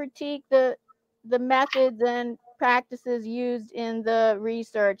authors critique the methods and practices used in the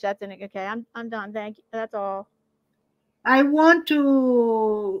research. That's it. Okay, I'm done. Thank you. That's all. I want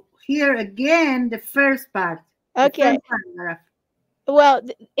to hear again the first part. Okay. Well,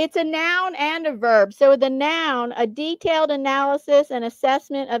 it's a noun and a verb. So the noun, a detailed analysis and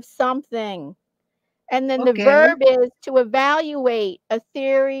assessment of something. And then the verb is to evaluate a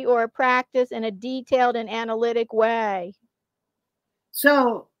theory or a practice in a detailed and analytic way.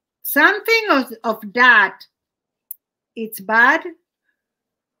 So something of that, it's bad?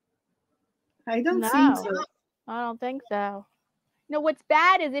 I don't think so. I don't think so. No, what's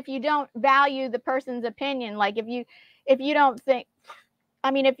bad is if you don't value the person's opinion. Like if you don't think,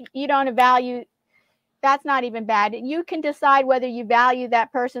 I mean, if you don't value, that's not even bad. You can decide whether you value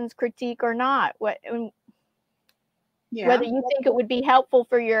that person's critique or not. Whether you think it would be helpful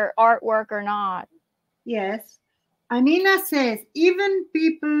for your artwork or not. Yes. Anina says, even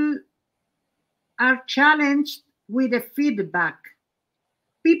people are challenged with a feedback.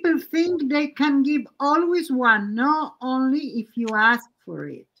 People think they can give always one, not only if you ask for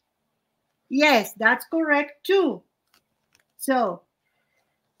it. Yes, that's correct too. So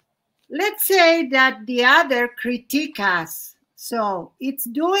let's say that the other critique us. So it's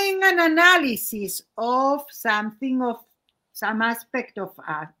doing an analysis of something, of some aspect of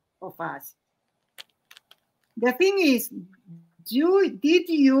us. The thing is, did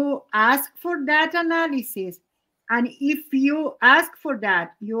you ask for that analysis? And if you ask for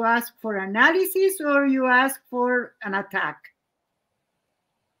that, you ask for analysis or you ask for an attack?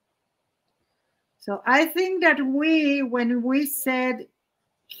 So I think that when we said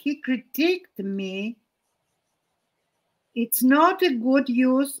he critiqued me, it's not a good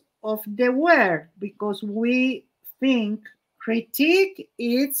use of the word, because we think critique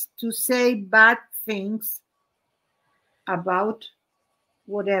is to say bad things about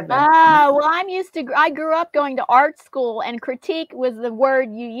whatever. Well, I grew up going to art school, and critique was the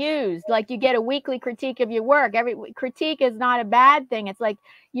word you used. Like, you get a weekly critique of your work. Critique is not a bad thing. It's like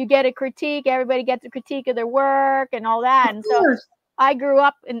you get a critique, everybody gets a critique of their work and all that. And so I grew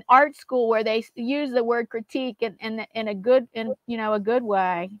up in art school where they use the word critique in a good, a good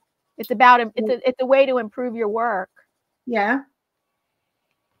way. It's about it's a way to improve your work. Yeah.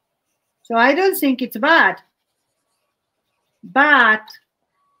 So I don't think it's bad. But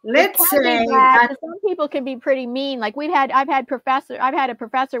let's say that some people can be pretty mean. Like I've had a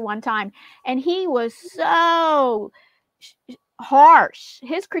professor one time, and he was so harsh.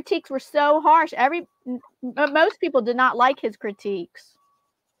 His critiques were so harsh. Most people did not like his critiques.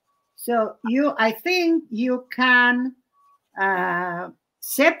 So I think you can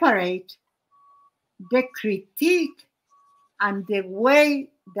separate the critique and the way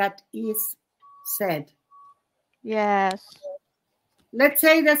that is said. Yes. Let's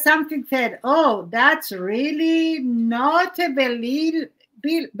say that something said, oh, that's really not a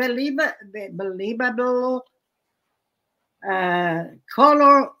believable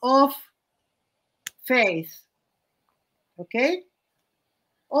color of face. Okay?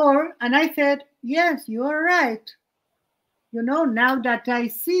 And I said, yes, you are right. Now that I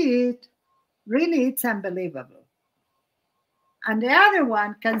see it, really it's unbelievable. And the other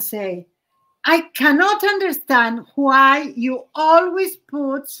one can say, I cannot understand why you always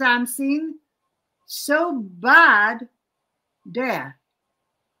put something so bad there.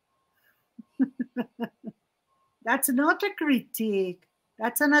 That's not a critique.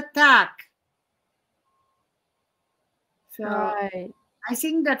 That's an attack. So right. I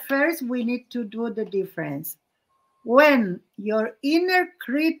think that first we need to do the difference. When your inner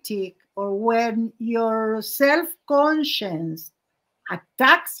critic or when your self-conscience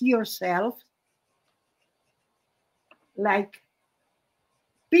attacks yourself, like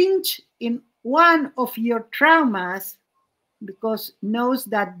pinch in one of your traumas, because knows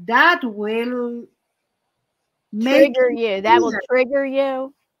that will trigger you. That will trigger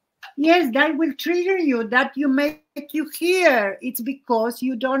you. Yes, that will trigger you, that you make you hear. It's because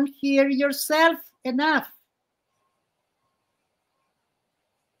you don't hear yourself enough.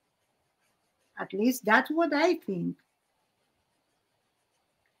 At least that's what I think.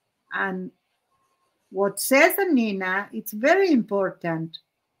 And what says Nina, it's very important.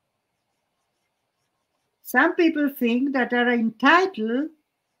 Some people think that are entitled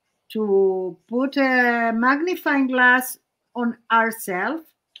to put a magnifying glass on ourselves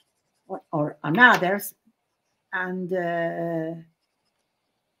or on others and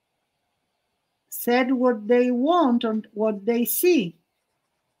said what they want and what they see.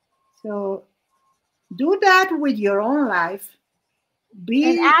 So do that with your own life.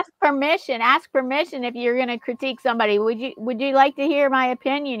 And ask permission. Ask permission if you're going to critique somebody. Would you like to hear my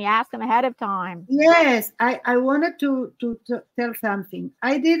opinion? You ask them ahead of time. Yes, I wanted to tell something.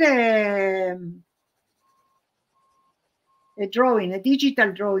 I did a drawing, a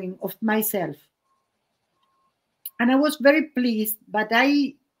digital drawing of myself. And I was very pleased, but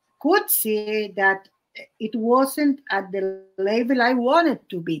I could see that it wasn't at the level I wanted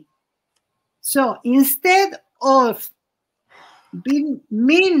to be. So instead of being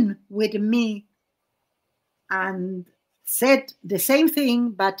mean with me and said the same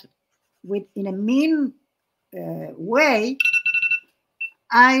thing, but in a mean way,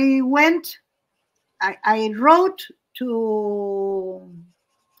 I wrote to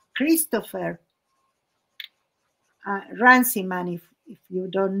Christopher Ranciman. If you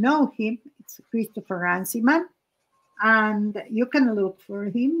don't know him, it's Christopher Ranciman, and you can look for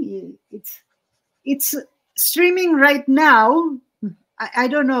him. It's streaming right now. I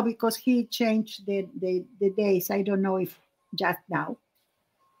don't know, because he changed the days. I don't know if just now,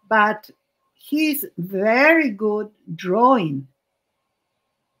 but he's very good drawing.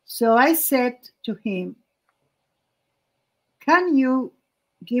 So I said to him, can you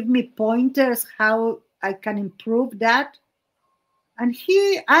give me pointers how I can improve that? And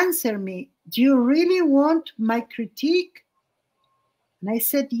he answered me, do you really want my critique? And I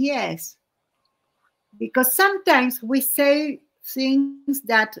said, yes. Because sometimes we say things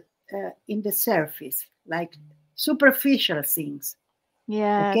that in the surface, like superficial things.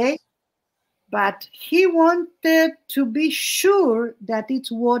 Yeah. Okay? But he wanted to be sure that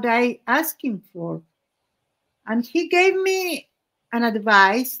it's what I asked him for. And he gave me an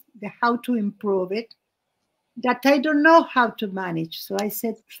advice, how to improve it, that I don't know how to manage. So I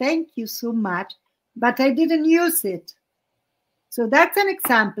said, thank you so much, but I didn't use it. So that's an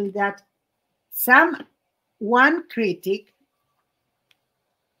example that one critic,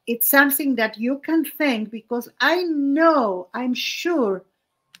 it's something that you can thank, because I know, I'm sure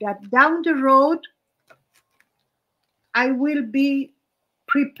that down the road, I will be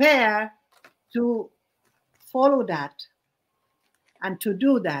prepared to follow that and to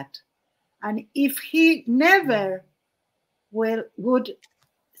do that. And if he never would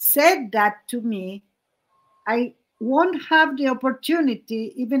said that to me, I won't have the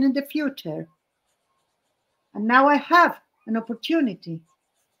opportunity even in the future. And now I have an opportunity.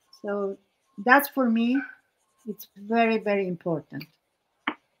 So that's, for me, it's very, very important.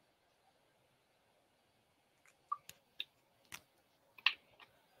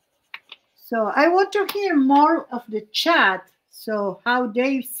 So I want to hear more of the chat, so how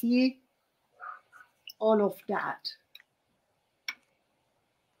they see all of that.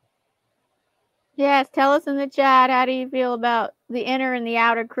 Yes, tell us in the chat, how do you feel about the inner and the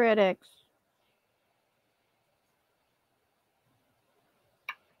outer critics?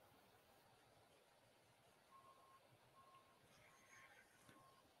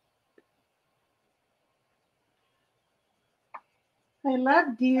 I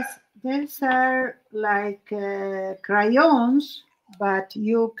love these. These are like crayons, but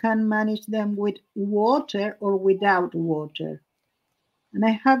you can manage them with water or without water. And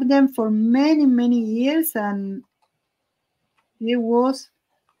I have them for many, many years, and it was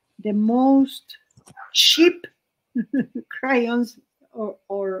the most cheap crayons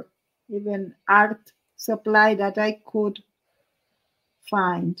or even art supply that I could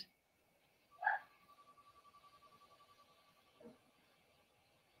find.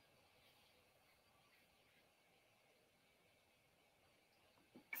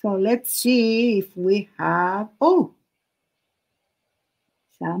 So let's see if we have,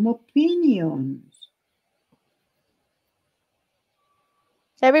 some opinions.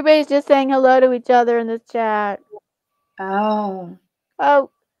 Everybody's just saying hello to each other in this chat. Oh,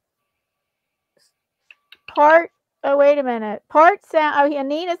 wait a minute.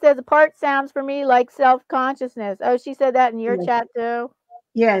 Anina says the part sounds for me like self-consciousness. Oh, she said that in your yes. chat too?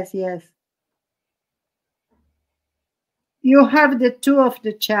 Yes, yes. You have the two of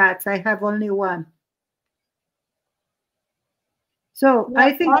the chats. I have only one. So No,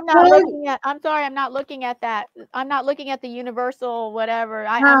 I think I'm not looking at. I'm sorry, I'm not looking at that. I'm not looking at the universal whatever.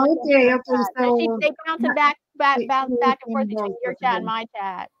 I'm looking at okay. So they bouncing back and forth between your chat and my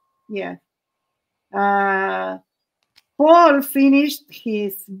chat. Yeah. Paul finished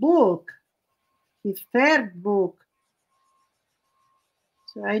his book, his third book.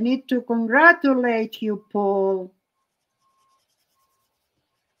 So I need to congratulate you, Paul.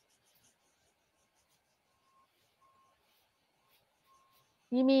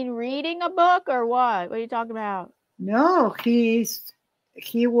 You mean reading a book or what? What are you talking about? No, he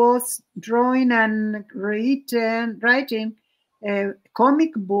was drawing and writing a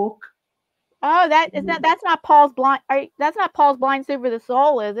comic book. Oh, that's not Paul's blind. That's not Paul's Blind Suit for the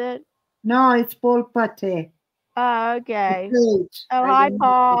Soul, is it? No, it's Paul Pate. Oh, okay. Oh, hi,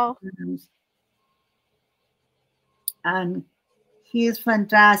 Paul. And he is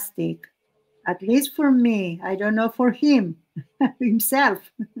fantastic, at least for me. I don't know for him, himself.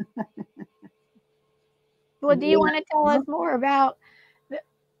 Well, do you want to tell us more about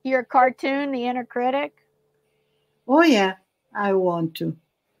your cartoon, The Inner Critic? Oh, yeah, I want to.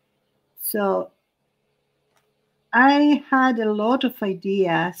 So I had a lot of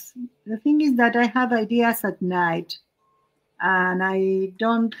ideas. The thing is that I have ideas at night, and I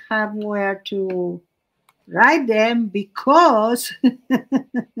don't have where to write them because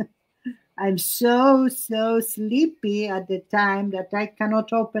I'm so sleepy at the time that I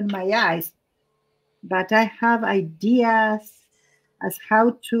cannot open my eyes. But I have ideas as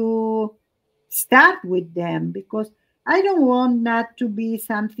how to start with them, because I don't want that to be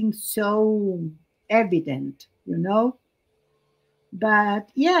something so evident, you know. But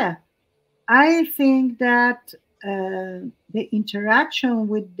yeah, I think that the interaction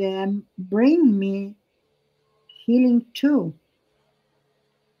with them bring me healing too.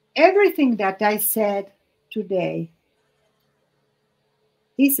 Everything that I said today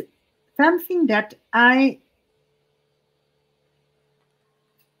is something that I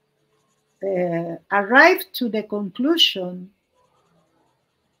arrived to the conclusion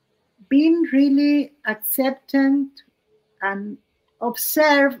being really acceptant and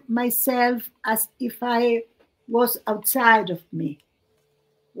observe myself as if I was outside of me.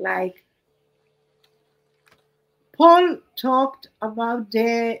 Like Paul talked about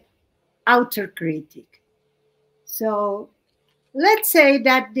the outer critic. So let's say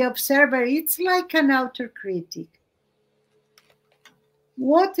that the observer is like an outer critic.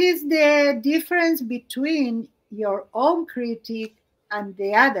 What is the difference between your own critic and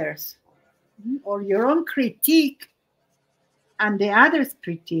the others? Or your own critique and the other's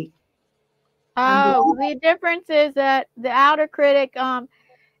critique? Oh, the difference is that the outer critic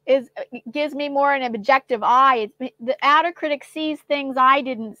gives me more an objective eye. The outer critic sees things I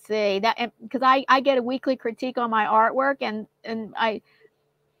didn't see, that because I get a weekly critique on my artwork, and I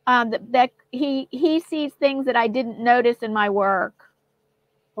that he sees things that I didn't notice in my work.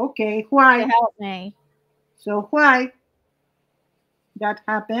 Okay, why? To help me. So why that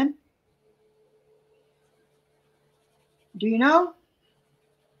happened? Do you know?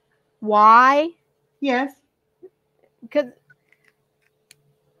 Why? Yes. Because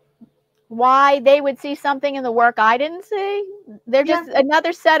why they would see something in the work I didn't see? They're just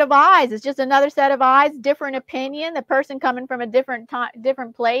another set of eyes. It's just another set of eyes, different opinion. The person coming from a different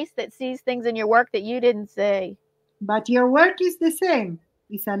place that sees things in your work that you didn't see. But your work is the same.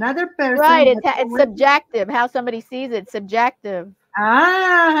 It's another person. Right. It's subjective. How somebody sees it, subjective.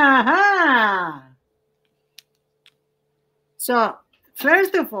 Ah. So,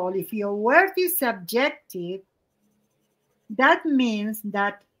 first of all, if your work is subjective, that means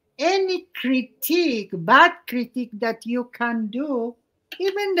that any critique, bad critique that you can do,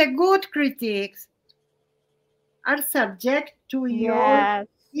 even the good critiques, are subject to your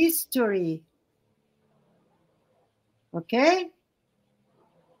history. Okay?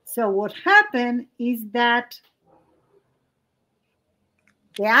 So what happened is that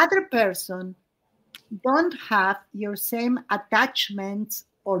the other person don't have your same attachments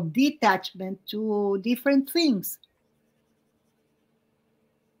or detachment to different things.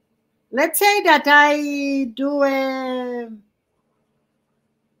 Let's say that I do a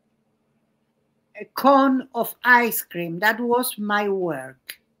cone of ice cream. That was my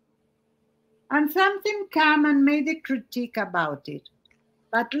work. And something came and made a critique about it.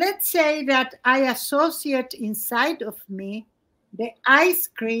 But let's say that I associate inside of me the ice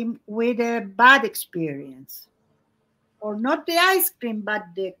cream with a bad experience. Or not the ice cream, but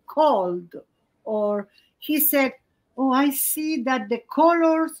the cold. Or he said, oh, I see that the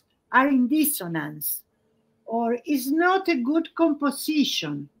colors are in dissonance. Or it's not a good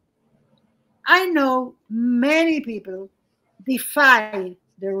composition. I know many people defy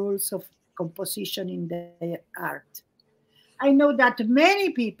the rules of composition in their art. I know that many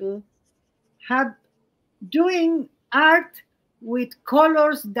people have doing art with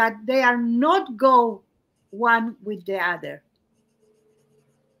colors that they are not go one with the other.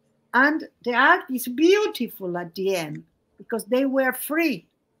 And the art is beautiful at the end because they were free.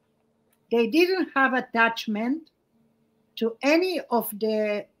 They didn't have attachment to any of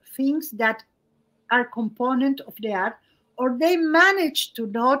the things that are component of the art, or they managed to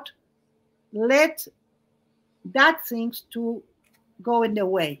not let that things to go in the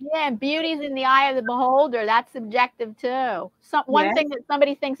way. Yeah, and beauty's in the eye of the beholder. That's subjective too. One thing that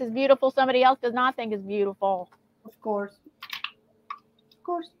somebody thinks is beautiful, somebody else does not think is beautiful. Of course. Of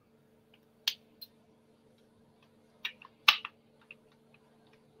course.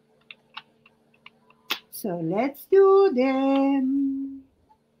 So let's do them.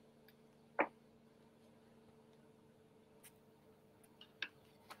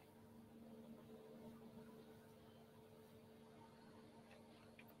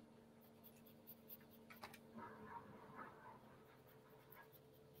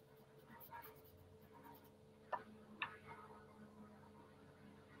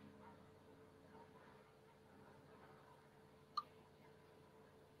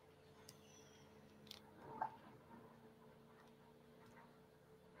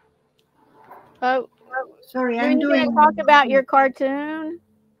 Oh, sorry, I'm doing. Talk about your cartoon.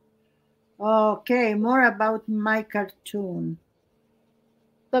 Okay, more about my cartoon.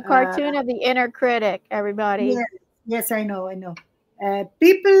 The cartoon of the inner critic, everybody. Yes, I know.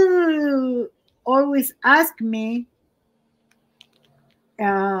 People always ask me,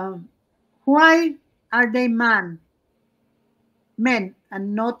 why are they men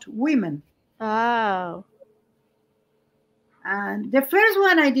and not women? Oh. And the first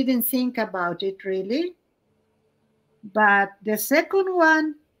one, I didn't think about it really. But the second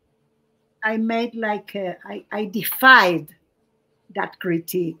one, I made like, I defied that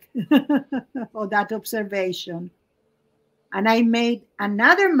critique or that observation. And I made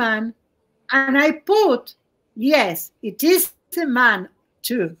another man, and I put, yes, it is a man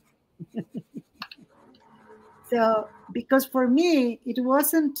too. So, because for me, it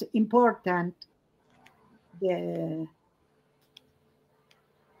wasn't important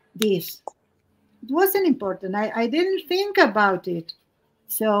this. It wasn't important. I didn't think about it.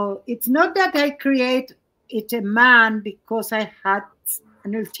 So it's not that I create it a man because I had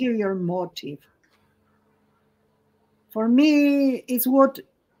an ulterior motive. For me, it's what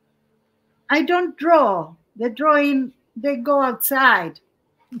I don't draw. The drawing, they go outside.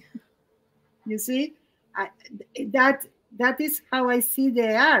 You see, that is how I see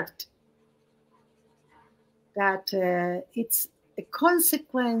the art. That it's a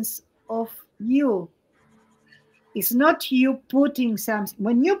consequence of you. It's not you putting something.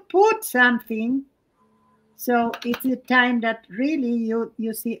 When you put something, so it's the time that really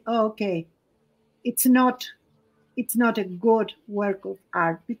you see, oh, okay, it's not a good work of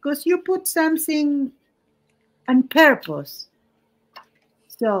art because you put something on purpose.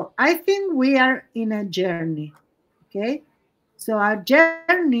 So I think we are in a journey, okay? So our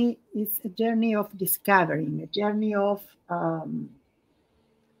journey is a journey of discovering, a journey of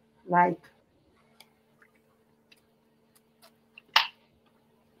like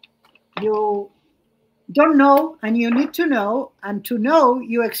you don't know and you need to know, and to know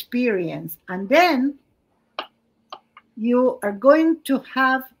you experience, and then you are going to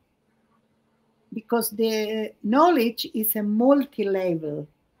have, because the knowledge is a multi-level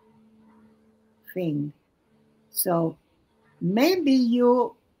thing. So maybe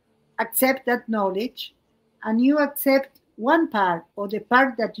you accept that knowledge and you accept one part, or the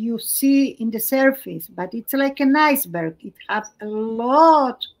part that you see in the surface, but it's like an iceberg. It has a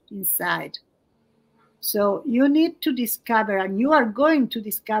lot inside. So you need to discover, and you are going to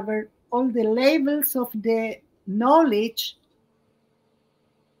discover all the levels of the knowledge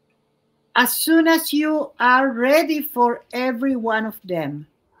as soon as you are ready for every one of them.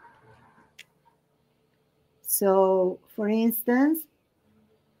 So, for instance,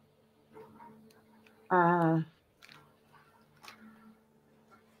 I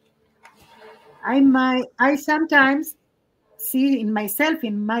sometimes see in myself,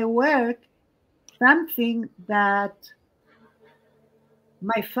 in my work, something that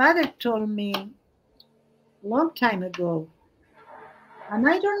my father told me a long time ago. And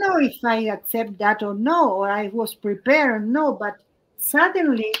I don't know if I accept that or no, or I was prepared or no, but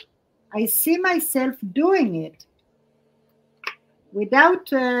suddenly I see myself doing it without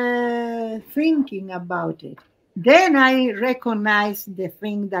thinking about it. Then I recognize the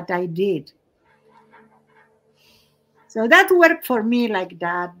thing that I did. So that worked for me like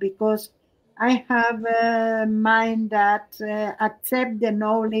that, because I have a mind that accept the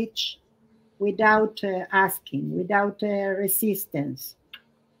knowledge without asking, without resistance.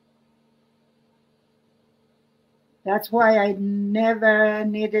 That's why I never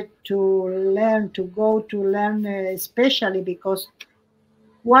needed to learn, especially because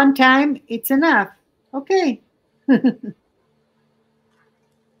one time it's enough. Okay.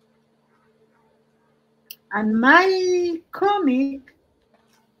 And my comic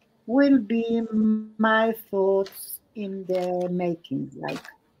will be my thoughts in the making. Like,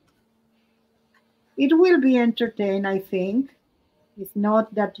 it will be entertained, I think. It's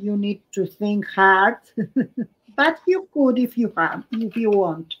not that you need to think hard, but you could if you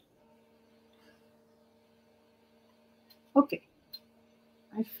want. Okay.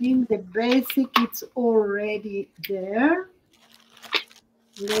 I think the basic is already there.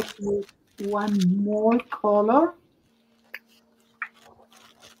 Let's use one more color.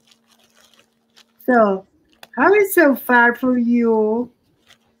 So, how is so far for you?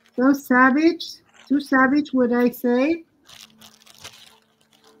 So savage? Too savage, would I say?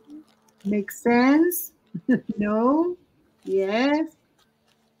 Makes sense? No? Yes?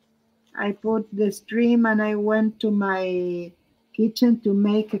 I put the stream and I went to my kitchen to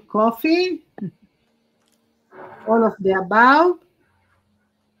make a coffee. All of the above.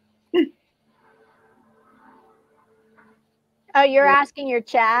 Oh, you're asking your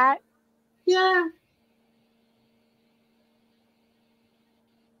chat? Yeah.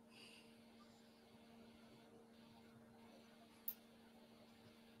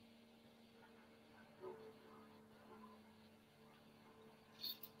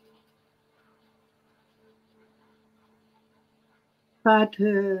 But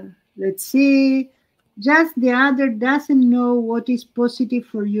let's see. Just the other doesn't know what is positive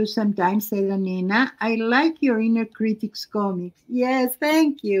for you sometimes, said Anina. I like your inner critics comics. Yes,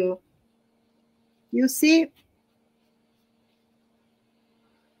 thank you. You see,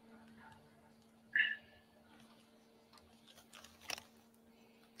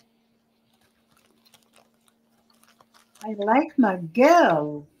 I like my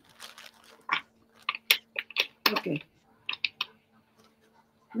girl. Okay.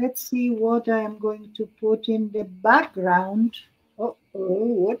 let's see what I am going to put in the background. Oh,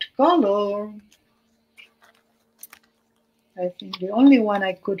 what color? I think the only one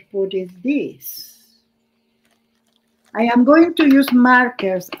I could put is this. I am going to use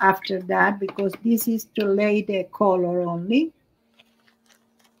markers after that because this is to lay the color only.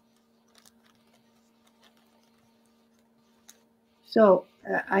 So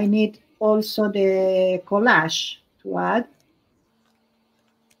I need also the collage to add.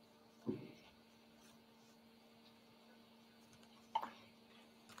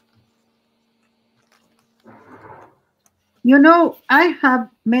 You know, I have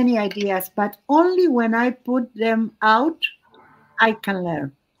many ideas, but only when I put them out, I can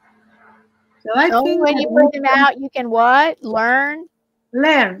learn. So I Only think when that you we put them can out, you can what? Learn?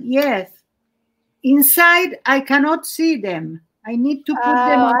 learn, yes. Inside, I cannot see them. I need to put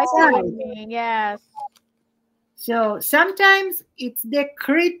them Oh, I see what outside. you mean. Yes. So sometimes it's the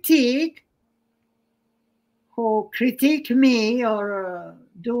critic who critique me or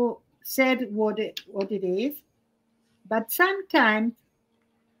said what it is. But sometimes,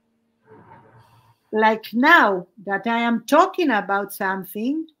 like now that I am talking about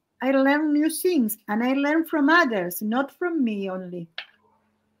something, I learn new things and I learn from others, not from me only.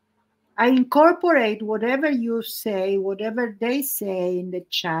 I incorporate whatever you say, whatever they say in the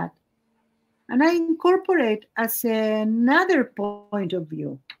chat, and I incorporate as another point of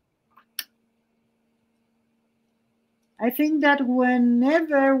view. I think that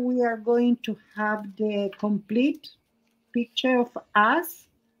whenever we are going to have the complete picture of us,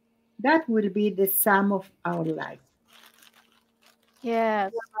 that will be the sum of our life.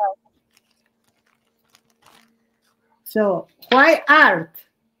 Yes. So, why art?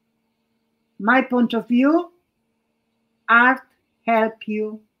 My point of view, art help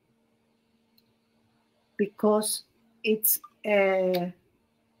you because it's a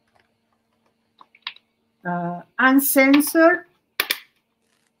uncensored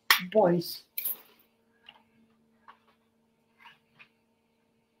voice.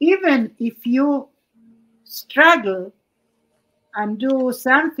 Even if you struggle and do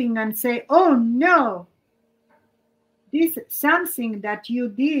something and say, oh no, this something that you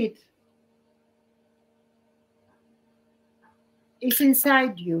did is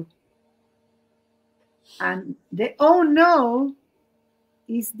inside you. And the oh no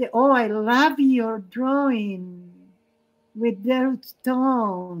is the oh, I love your drawing with their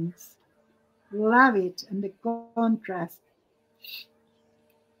tones. Love it and the contrast.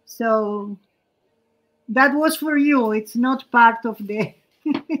 So that was for you. It's not part of the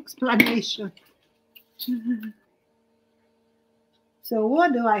explanation. So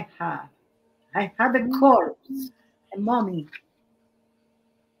what do I have? I have a corpse, a mummy.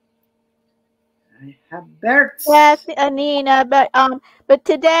 I have birds. Yes, Anina, but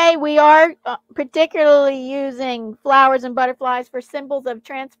today we are particularly using flowers and butterflies for symbols of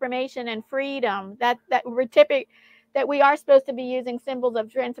transformation and freedom. That we are supposed to be using symbols of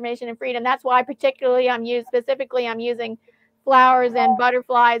transformation and freedom. That's why I'm using flowers and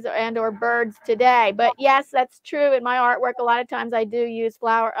butterflies or birds today. But yes, that's true. In my artwork, a lot of times I do use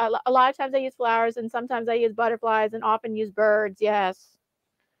a lot of times I use flowers, and sometimes I use butterflies, and often use birds. Yes,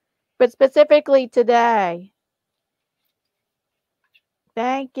 but specifically today.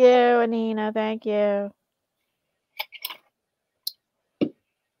 Thank you, Anina. Thank you.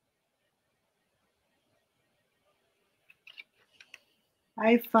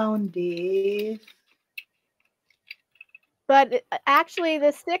 I found this. But actually,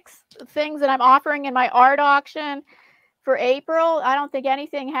 the 6 things that I'm offering in my art auction for April, I don't think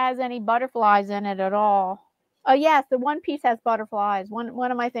anything has any butterflies in it at all. Oh, yes, the one piece has butterflies.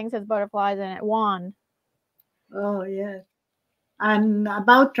 One of my things has butterflies in it. One. Oh, yes. And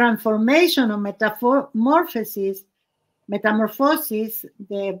about transformation or metamorphosis,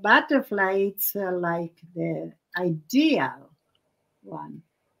 the butterfly is like the ideal one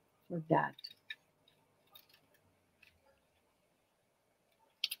for that.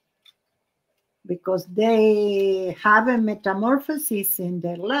 Because they have a metamorphosis in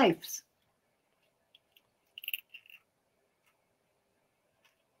their lives.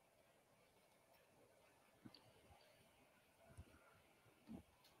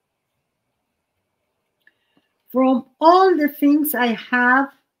 From all the things I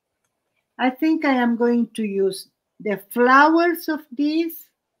have, I think I am going to use the flowers of this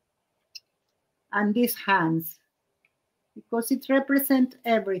and these hands because it represents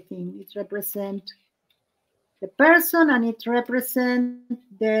everything. It represents the person and it represents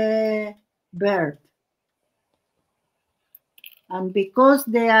the bird. And because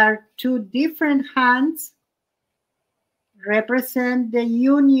they are two different hands, represent the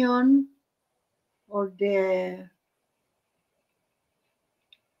union or the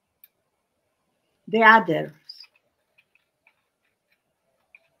others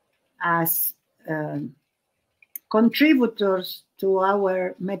as contributors to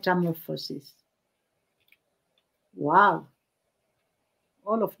our metamorphosis. Wow,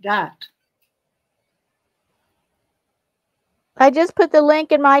 all of that. I just put the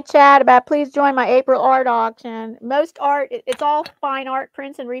link in my chat about please join my April art auction. Most art, it's all fine art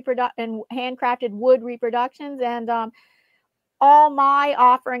prints and handcrafted wood reproductions, and all my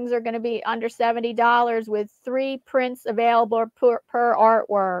offerings are going to be under $70 with 3 prints available per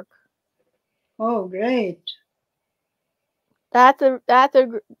artwork. Oh, great! That's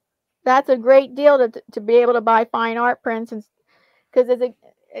a great deal to be able to buy fine art prints, and because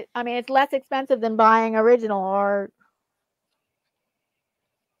it's less expensive than buying original art.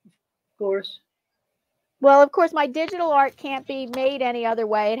 Of course. Well, of course, my digital art can't be made any other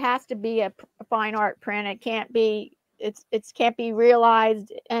way. It has to be a fine art print. It can't be can't be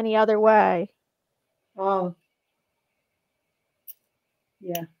realized any other way. Oh,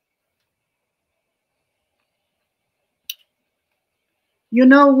 yeah. You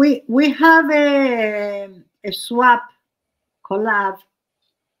know, we have a swap collab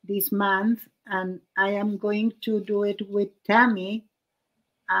this month, and I am going to do it with Tammy,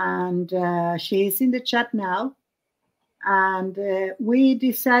 and she is in the chat now. And we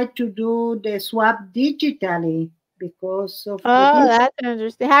decide to do the swap digitally because of Oh, that's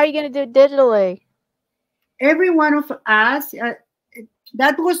interesting. How are you going to do it digitally? every one of us.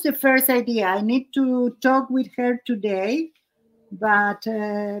 That was the first idea. I need to talk with her today, but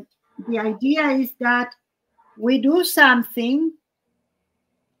the idea is that we do something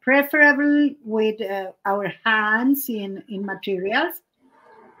preferable with our hands in materials,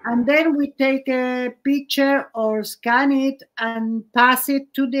 and then we take a picture or scan it and pass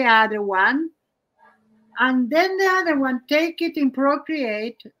it to the other one, and then the other one take it in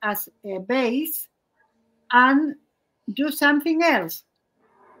Procreate as a base and do something else.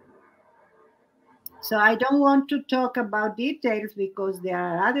 So I don't want to talk about details because there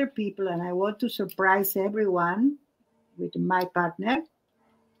are other people and I want to surprise everyone with my partner.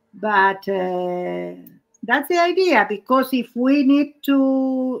 But that's the idea, because if we need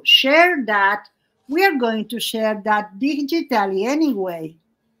to share that, we are going to share that digitally anyway.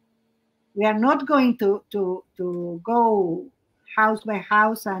 We are not going to go house by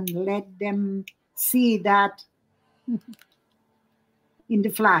house and let them see that in the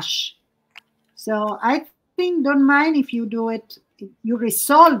flash. So I think, don't mind if you do it, you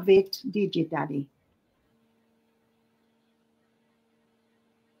resolve it digitally.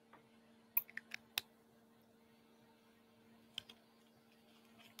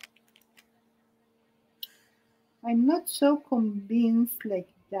 I'm not so convinced like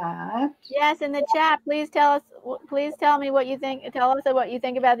that. Yes, in the chat, please tell me what you think. Tell us what you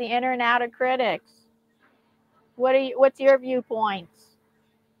think about the inner and outer critics. What's your viewpoints?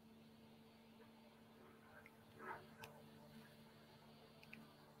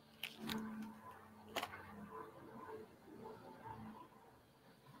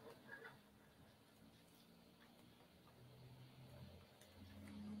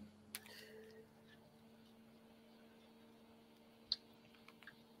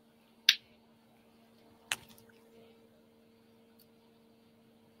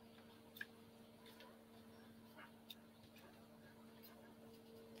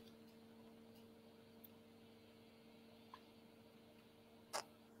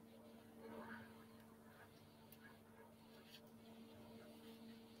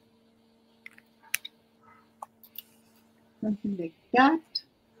 Something like that.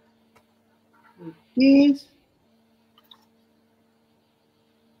 Like this.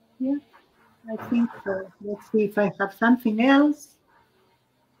 Yeah, I think so. Let's see if I have something else.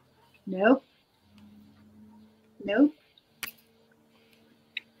 Nope. Nope.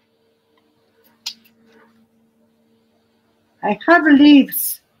 I have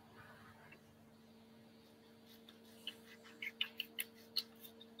leaves.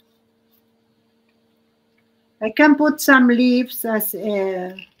 I can put some leaves as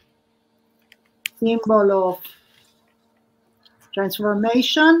a symbol of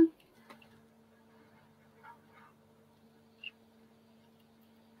transformation.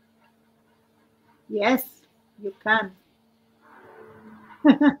 Yes, you can.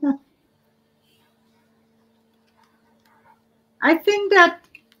 I think that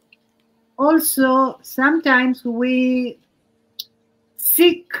also sometimes we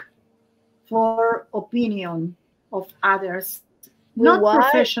seek for opinion of others, not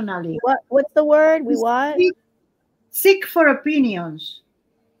professionally. What's the word? We what? Seek for opinions.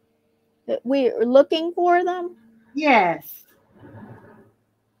 We're looking for them? Yes.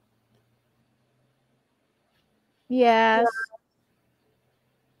 Yes.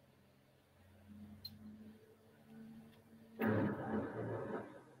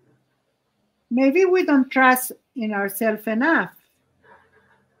 Maybe we don't trust in ourselves enough.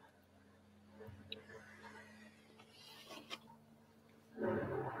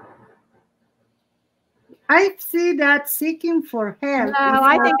 I see that seeking for help. No,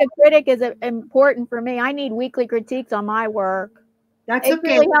 I think a critic is important for me. I need weekly critiques on my work. That's It's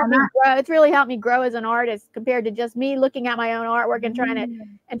okay. really helped me grow. It's really helped me grow as an artist compared to just me looking at my own artwork and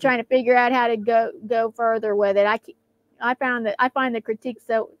trying to figure out how to go further with it. I find the critiques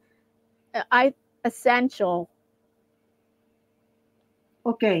so essential.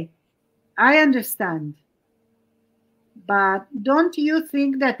 Okay, I understand. But don't you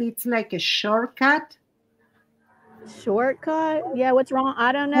think that it's like a shortcut? Shortcut? Yeah, what's wrong?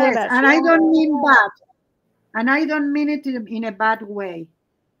 I don't know Yes, about and I don't mean bad. And I don't mean it in a bad way.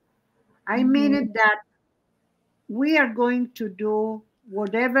 I mean it that we are going to do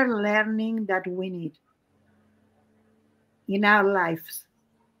whatever learning that we need in our lives.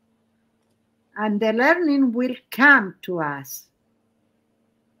 And the learning will come to us.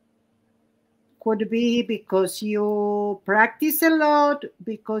 Could be because you practice a lot,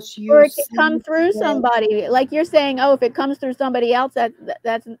 because you or it can come through somebody. Like you're saying, oh, if it comes through somebody else, that's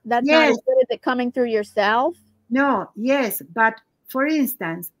yes. not as good as it coming through yourself. No, yes, but for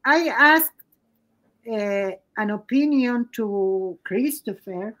instance, I asked an opinion to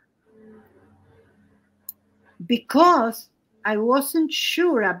Christopher because I wasn't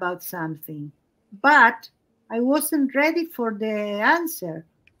sure about something, but I wasn't ready for the answer.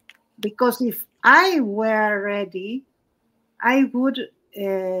 Because if I were ready, I would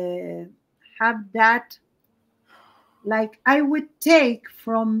have that, like I would take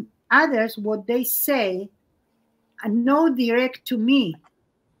from others what they say and no direct to me.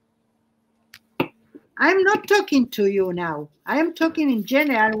 I'm not talking to you now. I am talking in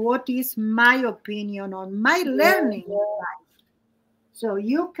general what is my opinion on my learning in life. So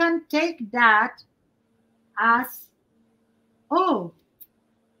you can take that as, oh,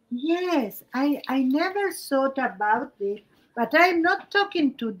 yes, I never thought about it, but I'm not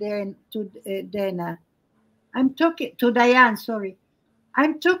talking to Dana. I'm talking to Diane, sorry.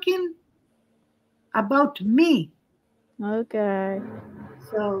 I'm talking about me. Okay.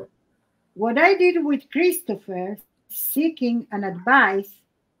 So what I did with Christopher, seeking an advice,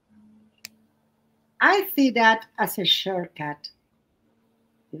 I see that as a shortcut.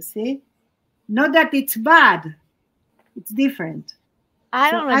 You see? Not that it's bad. It's different. I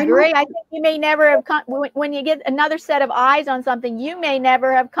don't agree. I think you may never have come when you get another set of eyes on something. You may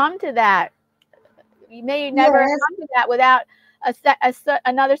never have come to that. You may never have come to that without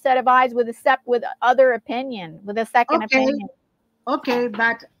another set of eyes with other opinion, with a second opinion. Okay,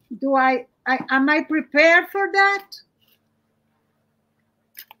 but am I prepared for that?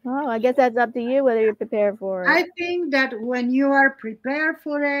 Oh, I guess that's up to you whether you're prepared for it. I think that when you are prepared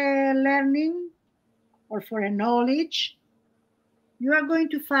for a learning or for a knowledge, you are going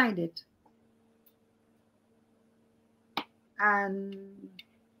to find it. And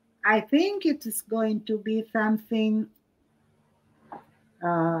I think it is going to be something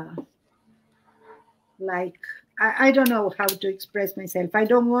like, I don't know how to express myself. I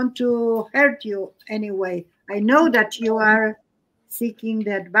don't want to hurt you anyway. I know that you are seeking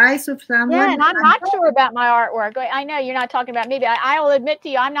the advice of someone. Yeah, and I'm not sure about my artwork. I know you're not talking about me, but I will admit to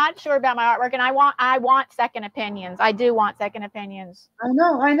you, I'm not sure about my artwork, and I want second opinions. I do want second opinions. I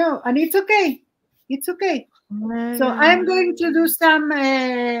know, and it's okay. It's okay. So I'm going to do some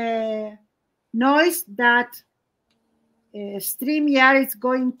noise that StreamYard is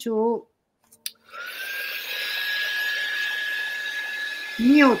going to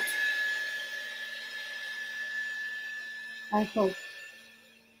mute. I hope.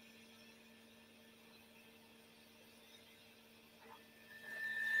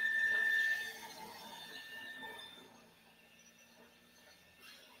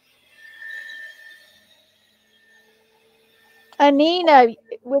 Anina,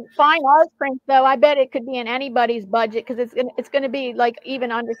 with fine art prints, though, I bet it could be in anybody's budget because it's going to be like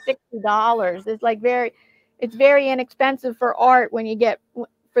even under $60. It's like it's very inexpensive for art when you get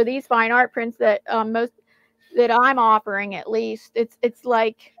for these fine art prints that that I'm offering. At least it's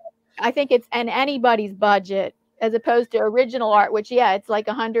like I think it's in anybody's budget as opposed to original art, which it's like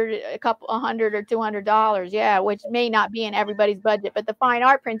 $100 or $200, which may not be in everybody's budget. But the fine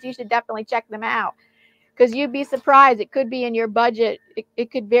art prints, you should definitely check them out. Because you'd be surprised. It could be in your budget.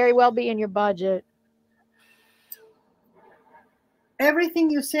 It could very well be in your budget. everything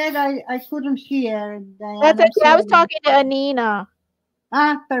you said, I couldn't hear, Diane. That's I'm okay. I was sorry. talking to Anina.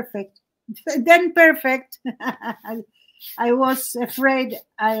 Ah, perfect. Then perfect. I was afraid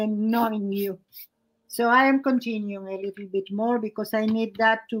I am knowing you. So I am continuing a little bit more because I need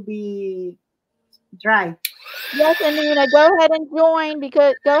that to be dry. Yes, Anina, go ahead and join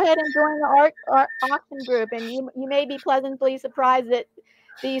go ahead and join the art auction group, and you may be pleasantly surprised that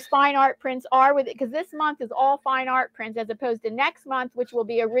these fine art prints are with it, because this month is all fine art prints as opposed to next month, which will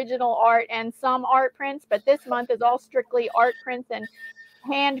be original art and some art prints. But this month is all strictly art prints and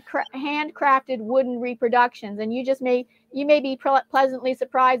handcrafted wooden reproductions, and you may be pleasantly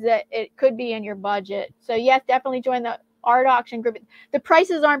surprised that it could be in your budget. So yes, definitely join the art auction group. The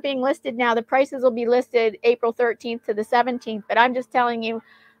prices aren't being listed now. The prices will be listed April 13th to the 17th, but I'm just telling you,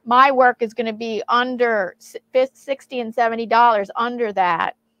 my work is going to be under $60 and $70 under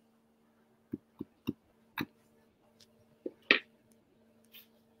that.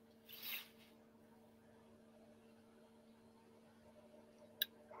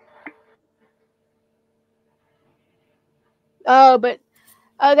 Oh,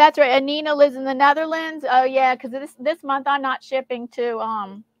 that's right. Anina lives in the Netherlands. Oh yeah, because this month I'm not shipping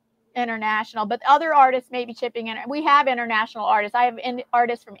to international, but other artists may be shipping in. We have international artists. I have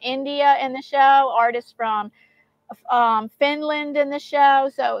artists from India in the show, artists from Finland in the show.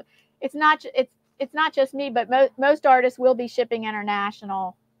 So it's not just me, but most artists will be shipping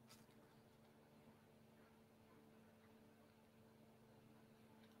international.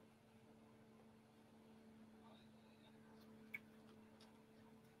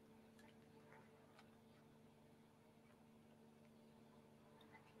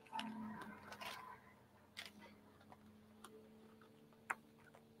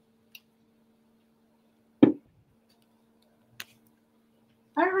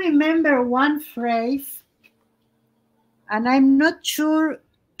 I remember one phrase, and I'm not sure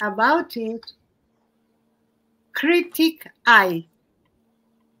about it. Critic eye.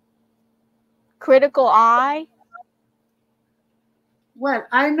 Critical eye. Well,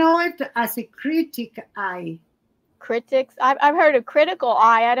 I know it as a critic eye. Critics. I've heard of critical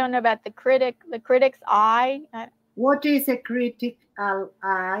eye. I don't know about the critic's eye. What is a critical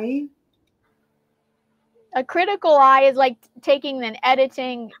eye? A critical eye is like taking an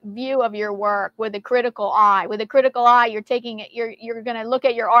editing view of your work with a critical eye. With a critical eye, you're taking it, you're going to look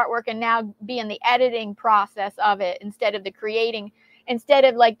at your artwork and now be in the editing process of it instead of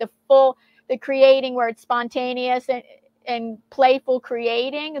like the creating where it's spontaneous and playful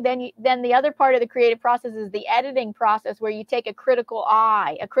creating. Then the other part of the creative process is the editing process, where you take a critical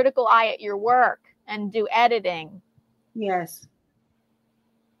eye at your work and do editing. Yes.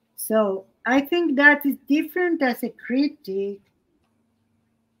 So I think that is different as a critic,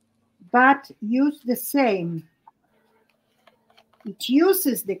 but use the same. It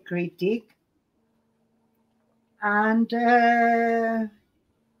uses the critic, and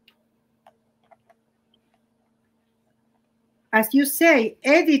as you say,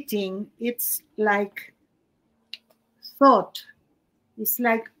 editing, it's like thought. It's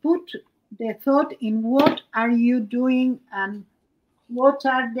like put the thought in what are you doing and what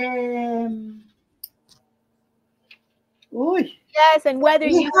are the Yes, and whether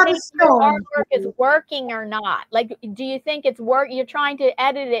you think your artwork is working or not. Like, do you think it's you're trying to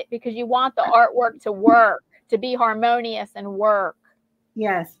edit it because you want the artwork to work, to be harmonious and work?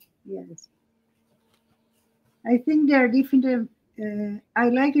 Yes, yes. I think there are different. I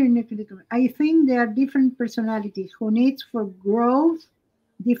like your negative. I think there are different personalities who needs for growth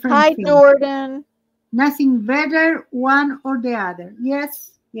different Hi, things. Jordan. Nothing better, one or the other.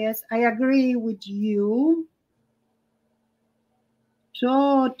 Yes, yes, I agree with you.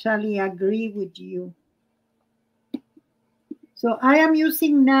 Totally agree with you. So I am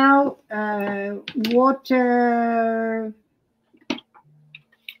using now water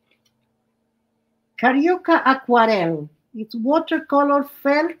Carioca Aquarelle. It's watercolor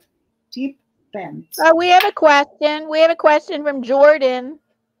felt tip pens. We have a question. We have a question from Jordan.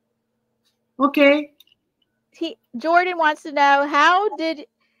 Okay. Jordan wants to know, how did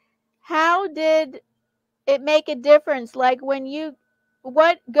it make a difference? Like,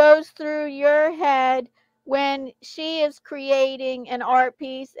 what goes through your head when she is creating an art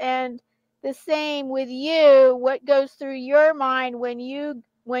piece, and the same with you, what goes through your mind when you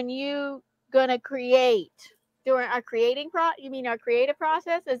gonna create during our our creative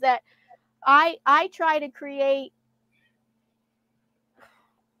process? Is that I try to create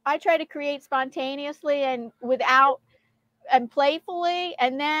spontaneously and playfully,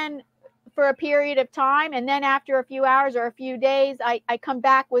 and then for a period of time, and then after a few hours or a few days, I come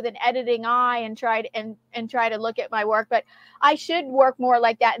back with an editing eye and try to look at my work. But I should work more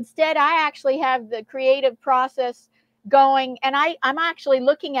like that. Instead, I actually have the creative process going, and I'm actually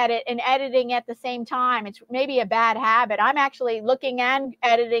looking at it and editing at the same time. It's maybe a bad habit. I'm actually looking and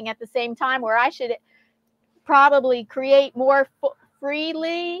editing at the same time, where I should probably create more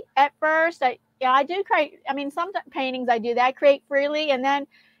freely at first. I do create. I mean, some paintings I do that. I create freely, and then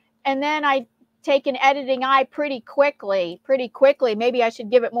I take an editing eye pretty quickly. Maybe I should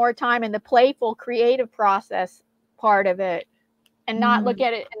give it more time in the playful creative process part of it, and not look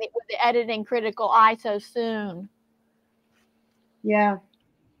at it with the editing critical eye so soon. Yeah.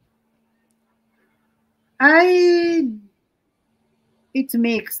 It's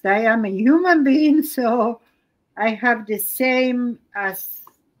mixed. I am a human being, so I have the same as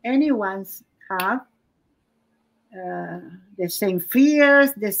anyone's have. The same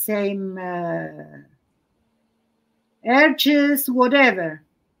fears, the same urges, whatever.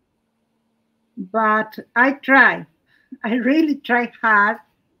 But I really try hard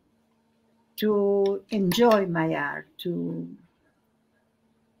to enjoy my art,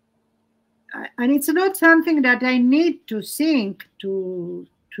 and it's not something that I need to think to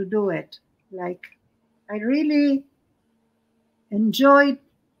do it. Like, I really enjoy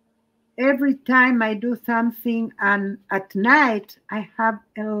every time I do something, and at night I have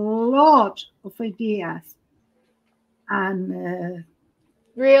a lot of ideas. And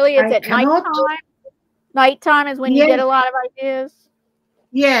really, it's at nighttime. Nighttime is when you get a lot of ideas.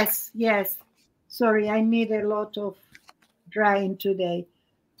 Yes. Sorry, I need a lot of drying today,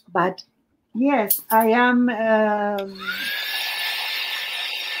 but yes, I am.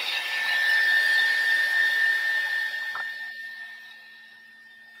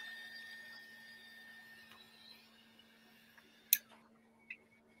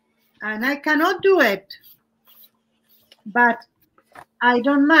 And I cannot do it, but I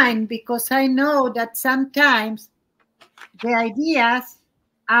don't mind, because I know that sometimes the ideas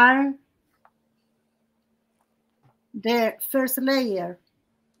are the first layer.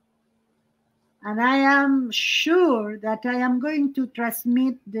 And I am sure that I am going to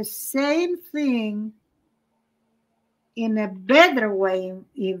transmit the same thing in a better way,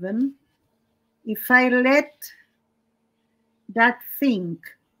 even if I let that think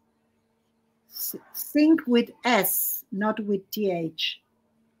with S, not with TH.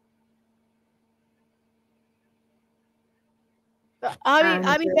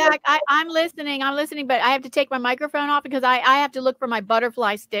 I'll be back. I'm listening, but I have to take my microphone off because I have to look for my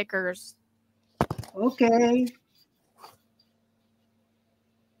butterfly stickers. Okay.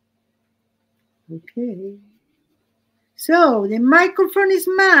 So the microphone is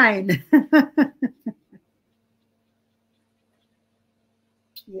mine.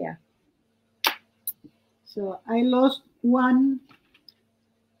 Yeah. So I lost one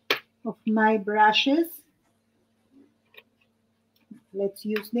of my brushes. Let's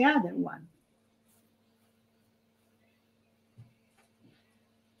use the other one.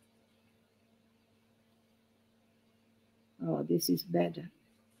 Oh, this is better.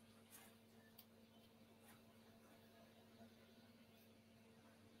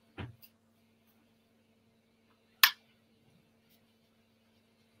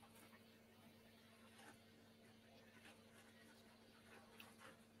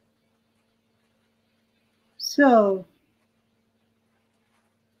 So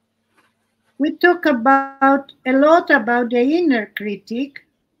we talk a lot about the inner critic,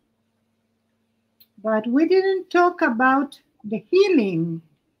 but we didn't talk about the healing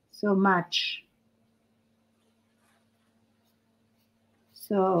so much.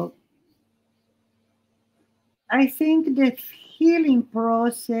 So I think the healing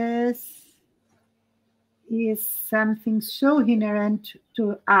process is something so inherent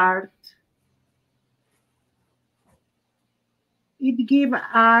to art. It gives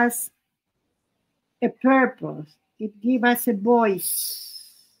us a purpose. It gives us a voice.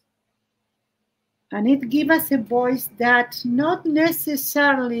 And it gives us a voice that not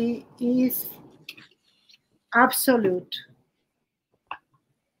necessarily is absolute.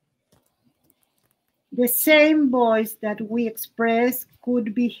 The same voice that we express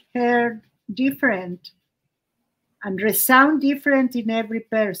could be heard different and resound different in every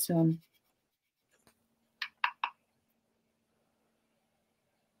person.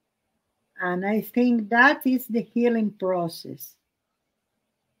 And I think that is the healing process.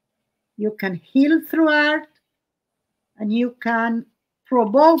 You can heal through art, and you can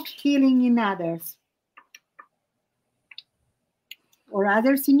provoke healing in others, or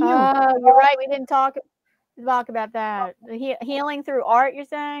others in you. Oh, you're right. We didn't talk about that. The healing through art, you're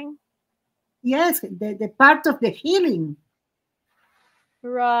saying? yes, the part of the healing.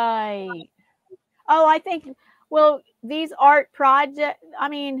 Right. Oh, I think, well, these art projects, I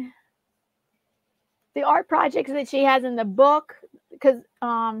mean, the art projects that she has in the book, because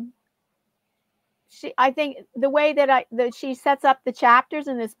I think the way that she sets up the chapters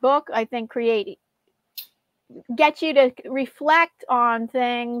in this book, I think gets you to reflect on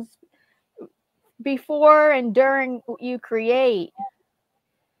things before and during you create.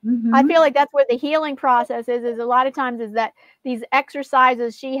 I feel like that's where the healing process is a lot of times is that these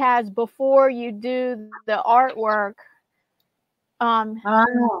exercises she has before you do the artwork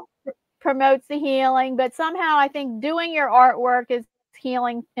promotes the healing, but somehow I think doing your artwork is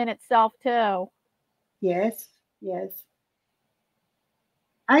healing in itself too. Yes, yes.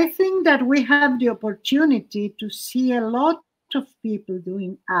 I think that we have the opportunity to see a lot of people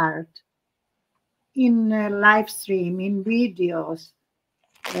doing art in live stream, in videos.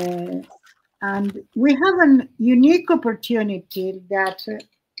 And we have a unique opportunity that,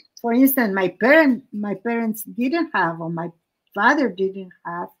 for instance, my parents didn't have, or my father didn't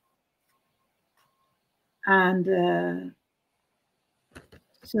have. And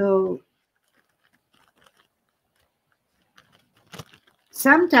so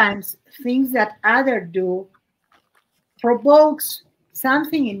sometimes things that others do provokes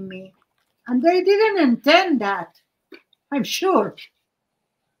something in me, and they didn't intend that, I'm sure,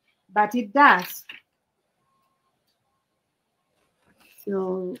 but it does.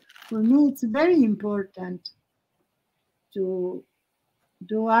 So for me, it's very important to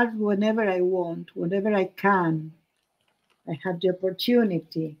do art whenever I want, whenever I can. I have the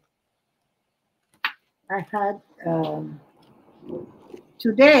opportunity. I had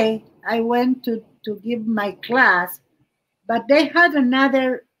today. I went to give my class, but they had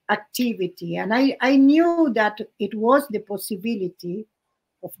another activity, and I knew that it was the possibility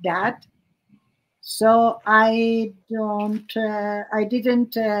of that. So I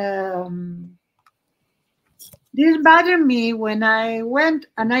didn't. Didn't bother me when I went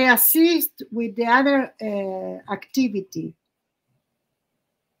and I assist with the other activity.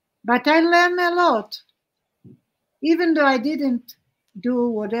 But I learned a lot, even though I didn't do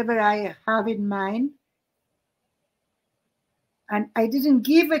whatever I have in mind. And I didn't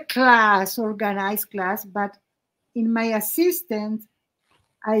give a class, organized class, but in my assistance,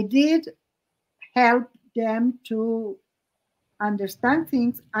 I did help them to understand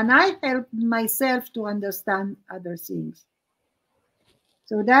things, and I helped myself to understand other things.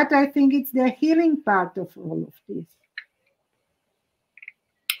 So that, I think, it's the healing part of all of this.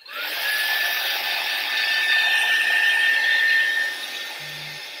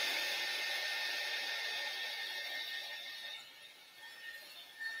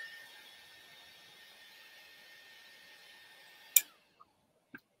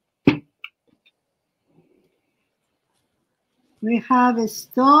 We have a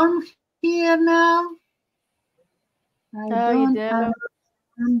storm here now. I don't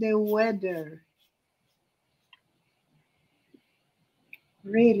understand the weather.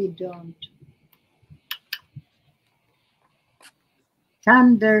 Really don't.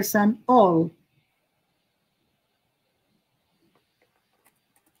 Thunders and all.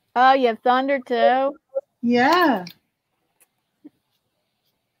 Oh, you have thunder too? Yeah.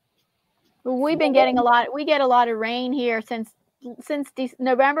 We've been getting we get a lot of rain here since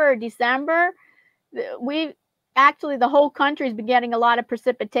November or December. We actually, the whole country's been getting a lot of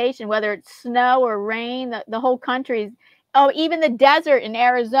precipitation, whether it's snow or rain. The whole country's, even the desert in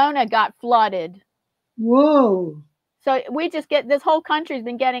Arizona got flooded. Whoa. So we just get, this whole country's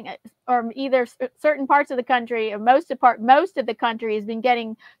been getting, or either certain parts of the country or most of the country has been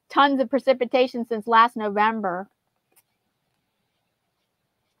getting tons of precipitation since last November.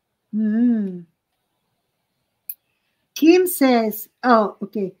 Kim says, oh,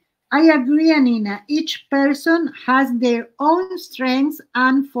 okay. I agree, Anina. Each person has their own strengths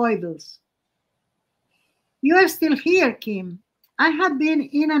and foibles. You are still here, Kim. I have been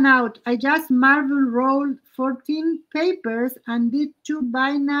in and out. I just marble rolled 14 papers and did 2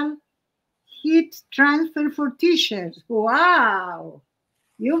 vinyl heat transfer for t-shirts. Wow.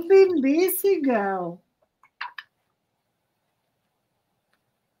 You've been busy, girl.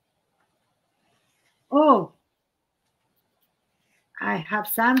 Oh, I have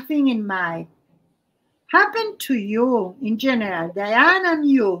something in mind. Happened to you in general, Diana and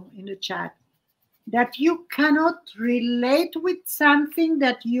you in the chat, that you cannot relate with something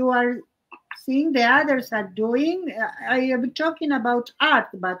that you are seeing the others are doing? I am talking about art,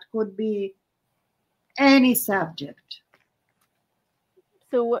 but could be any subject.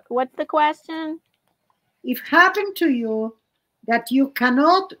 So what's the question? If happened to you that you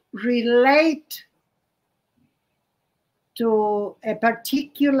cannot relate to a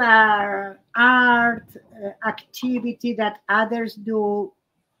particular art activity that others do,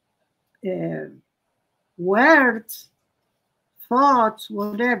 words, thoughts,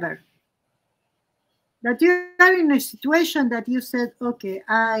 whatever. That you are in a situation that you said, okay,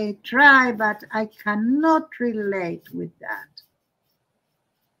 I try, but I cannot relate with that.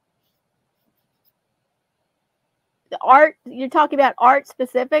 The art, you're talking about art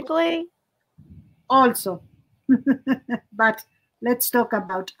specifically? Also, but let's talk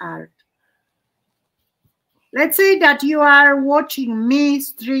about art. Let's say that you are watching me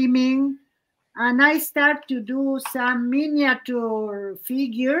streaming and I start to do some miniature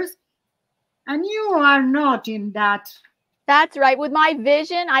figures and you are not in that. That's right. With my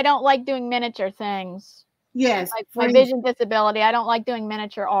vision, I don't like doing miniature things. Yes. My vision disability, I don't like doing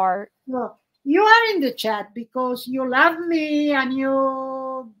miniature art. Well, you are in the chat because you love me and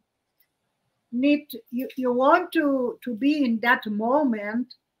you want to be in that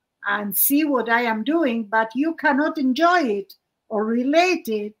moment and see what I am doing, but you cannot enjoy it or relate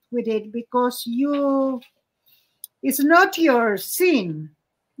it with it because it's not your scene.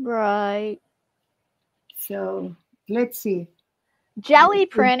 Right. So let's see. Jelly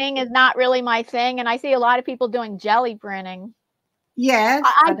printing is not really my thing, and I see a lot of people doing jelly printing. Yes.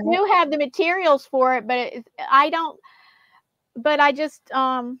 I do have the materials for it, but I don't, but I just,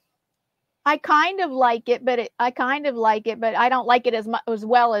 I kind of like it, but I don't like it as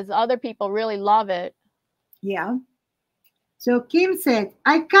well as other people really love it. Yeah. So Kim said,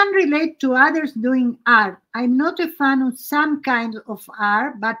 I can relate to others doing art. I'm not a fan of some kind of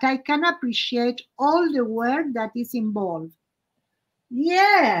art, but I can appreciate all the work that is involved.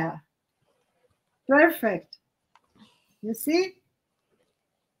 Yeah. Perfect. You see?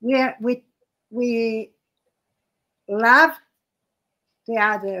 We love the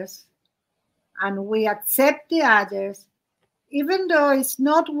others and we accept the others, even though it's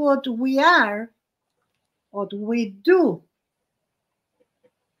not what we are, what we do.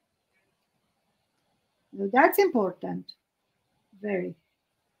 That's important. Very.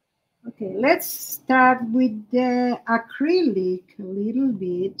 Okay, let's start with the acrylic a little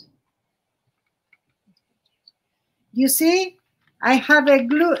bit. You see, I have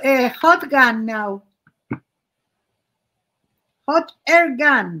a hot gun now. Hot air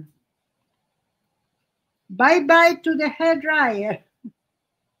gun. Bye-bye to the hair dryer.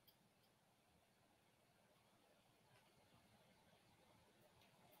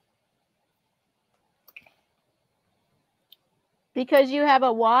 Because you have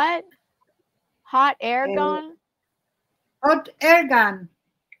a what? Hot air gun? Hot air gun.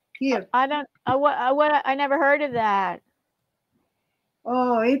 Here. I don't. I never heard of that.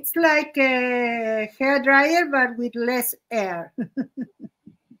 Oh, it's like a hair dryer, but with less air.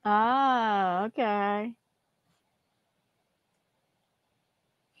 Oh, okay.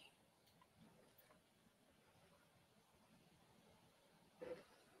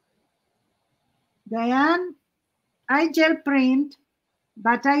 Diane, I gel print,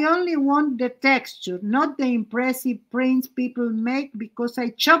 but I only want the texture, not the impressive prints people make because I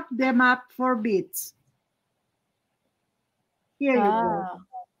chop them up for bits. Here you go.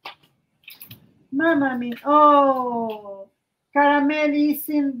 Mama mia. Oh, Caramel is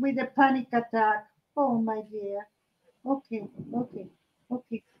in with a panic attack. Oh, my dear. Okay.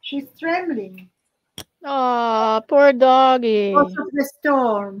 She's trembling. Oh, poor doggy. Because of the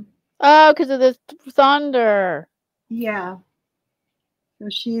storm. Oh, because of this thunder. Yeah. So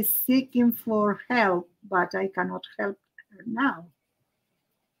she's seeking for help, but I cannot help her now.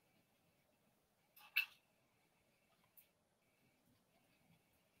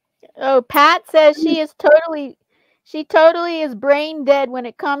 Oh, Pat says she totally is brain dead when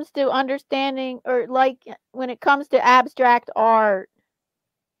it comes to understanding, or like when it comes to abstract art.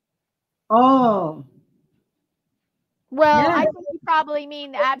 Oh. Well, yeah. I think you probably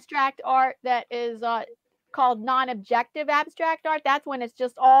mean abstract art that is called non-objective abstract art. That's when it's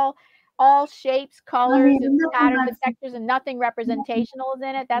just all shapes, colors, and patterns and textures, and nothing representational is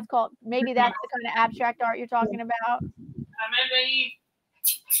in it. That's called, maybe that's the kind of abstract art you're talking about.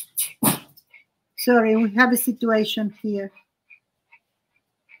 Sorry, we have a situation here.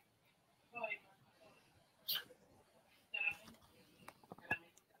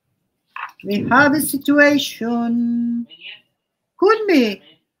 We have a situation. Could be.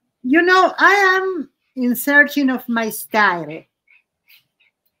 You know, I am in searching of my style.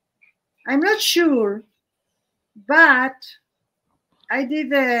 I'm not sure, but I did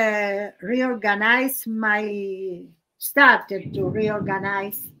started to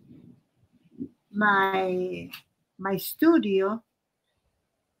reorganize my my studio,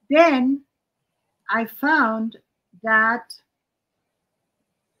 then I found that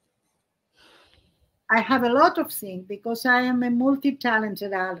I have a lot of things because I am a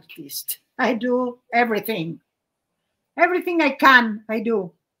multi-talented artist. I do everything. Everything I can, I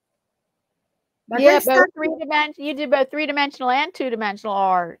do. But yeah, both you do both three-dimensional and two-dimensional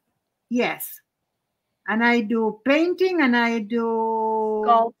art. Yes. And I do painting and I do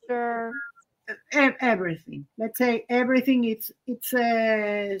Sculpture. Everything. Let's say everything. It's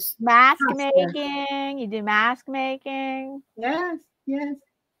a mask making. You do mask making. Yes, yes.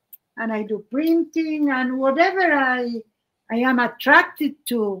 And I do printing and whatever I am attracted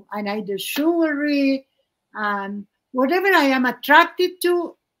to, and I do jewelry and whatever I am attracted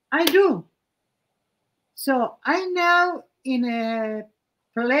to, I do. So I know in a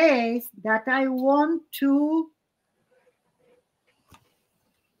place that I want to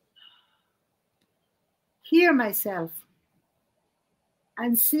hear myself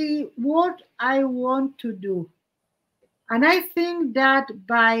and see what I want to do. And I think that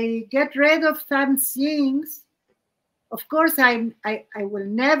by get rid of some things, of course, I will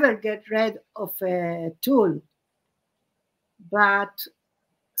never get rid of a tool, but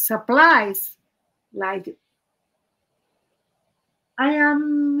supplies, like I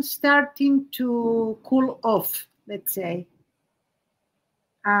am starting to cool off, let's say,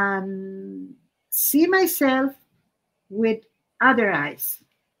 and see myself with other eyes.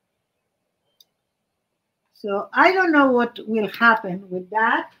 So I don't know what will happen with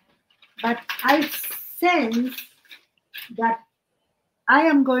that, but I sense that I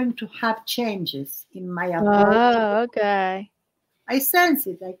am going to have changes in my approach. Oh, okay. I sense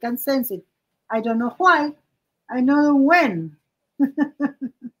it. I can sense it. I don't know why. I know when.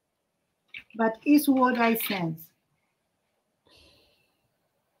 But it's what I sense.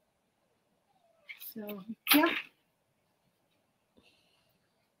 So, yeah.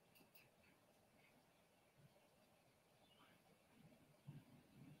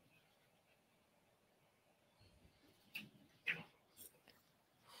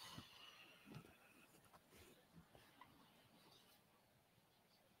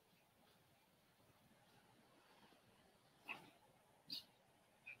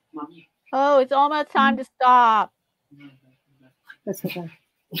 Oh, it's almost time to stop. That's okay.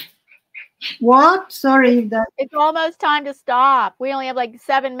 What? Sorry. It's almost time to stop. We only have like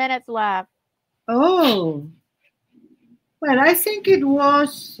 7 minutes left. Oh. Well, I think it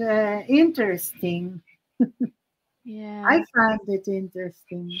was interesting. Yeah. I found it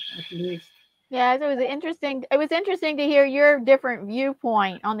interesting, at least. Yeah, it was interesting. It was interesting to hear your different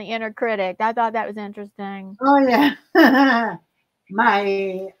viewpoint on the inner critic. I thought that was interesting. Oh, yeah.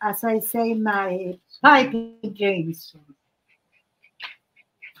 As I say, my pipe dreams.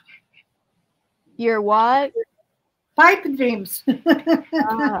 Your what? Pipe dreams.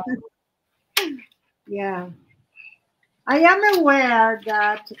 Oh. Yeah. I am aware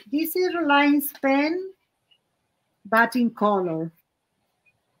that this is lines pen, but in color.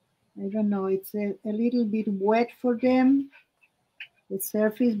 I don't know, it's a little bit wet for them, the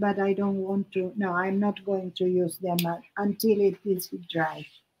surface, but I don't want to. No, I'm not going to use them until it is dry.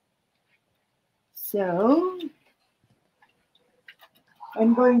 So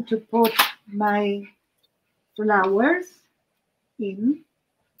I'm going to put my flowers in.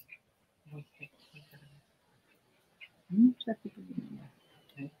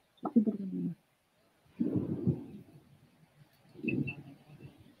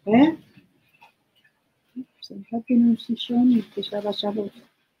 ¿Eh? Sentate en un sillón y que ya vaya vos.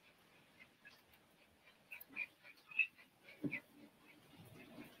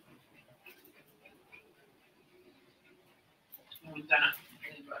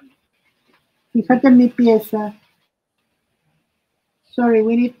 Fíjate en mi pieza. Sorry,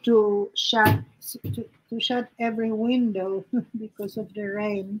 we need to shut every window because of the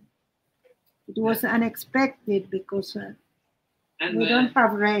rain. It was unexpected because we don't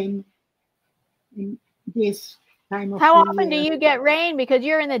have rain in this time of How the often do year. you get rain? Because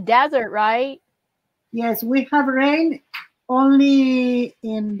you're in the desert, right? Yes, we have rain only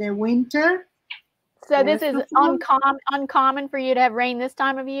in the winter. So this is uncommon for you to have rain this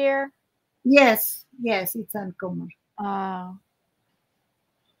time of year? Yes, yes, it's uncommon. Oh.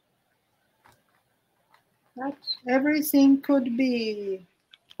 But everything could be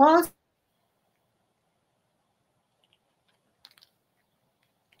possible.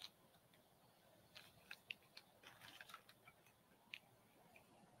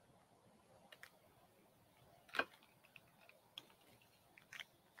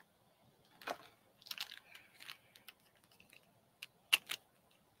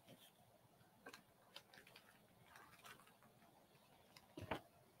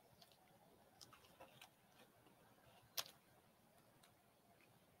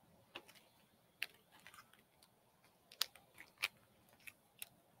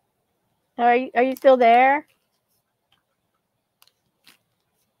 Are you still there?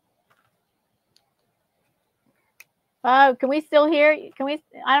 Oh, can we still hear? Can we?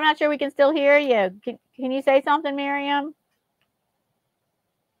 I'm not sure we can still hear you. Can you say something, Myriam?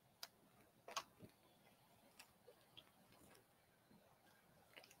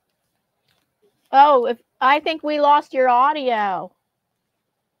 Oh, I think we lost your audio.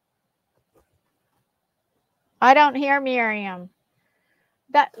 I don't hear Myriam.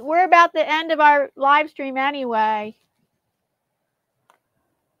 We're about the end of our live stream anyway.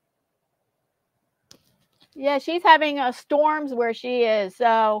 Yeah, she's having storms where she is,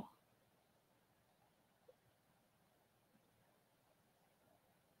 so.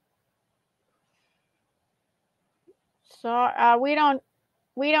 So we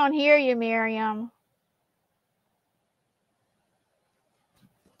don't hear you, Myriam.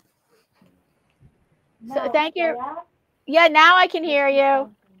 So thank you. Yeah, now I can hear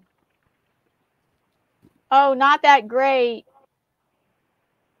you. Oh, not that great.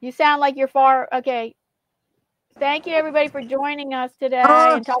 You sound like you're far. Okay. Thank you, everybody, for joining us today.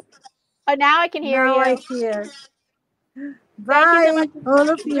 Oh, now I can hear now you. I hear. Thank you so Bye, much all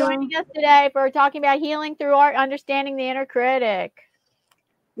of for you. joining us today for talking about healing through art, understanding the inner critic.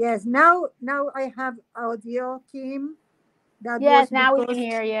 Yes, now I have audio, Kim. Yes, now we can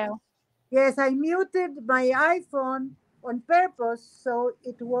hear you. Yes, I muted my iPhone on purpose so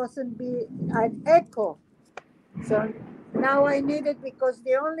it wasn't be an echo. So now I need it because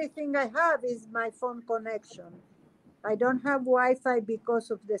the only thing I have is my phone connection. I don't have Wi-Fi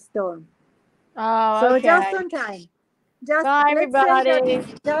because of the storm. Oh, so okay. just on time. Just bye, let's say everybody. that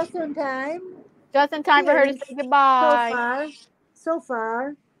it's just on time. Just in time for her to say goodbye. So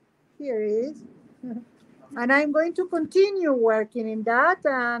far, here is. And I'm going to continue working in that,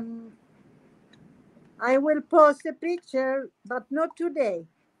 and I will post a picture, but not today.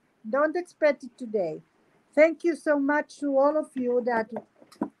 Don't expect it today. Thank you so much to all of you that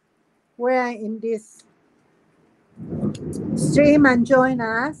were in this stream and join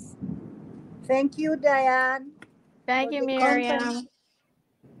us. Thank you, Diane. Thank you, Myriam.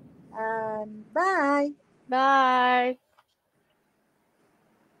 And bye. Bye.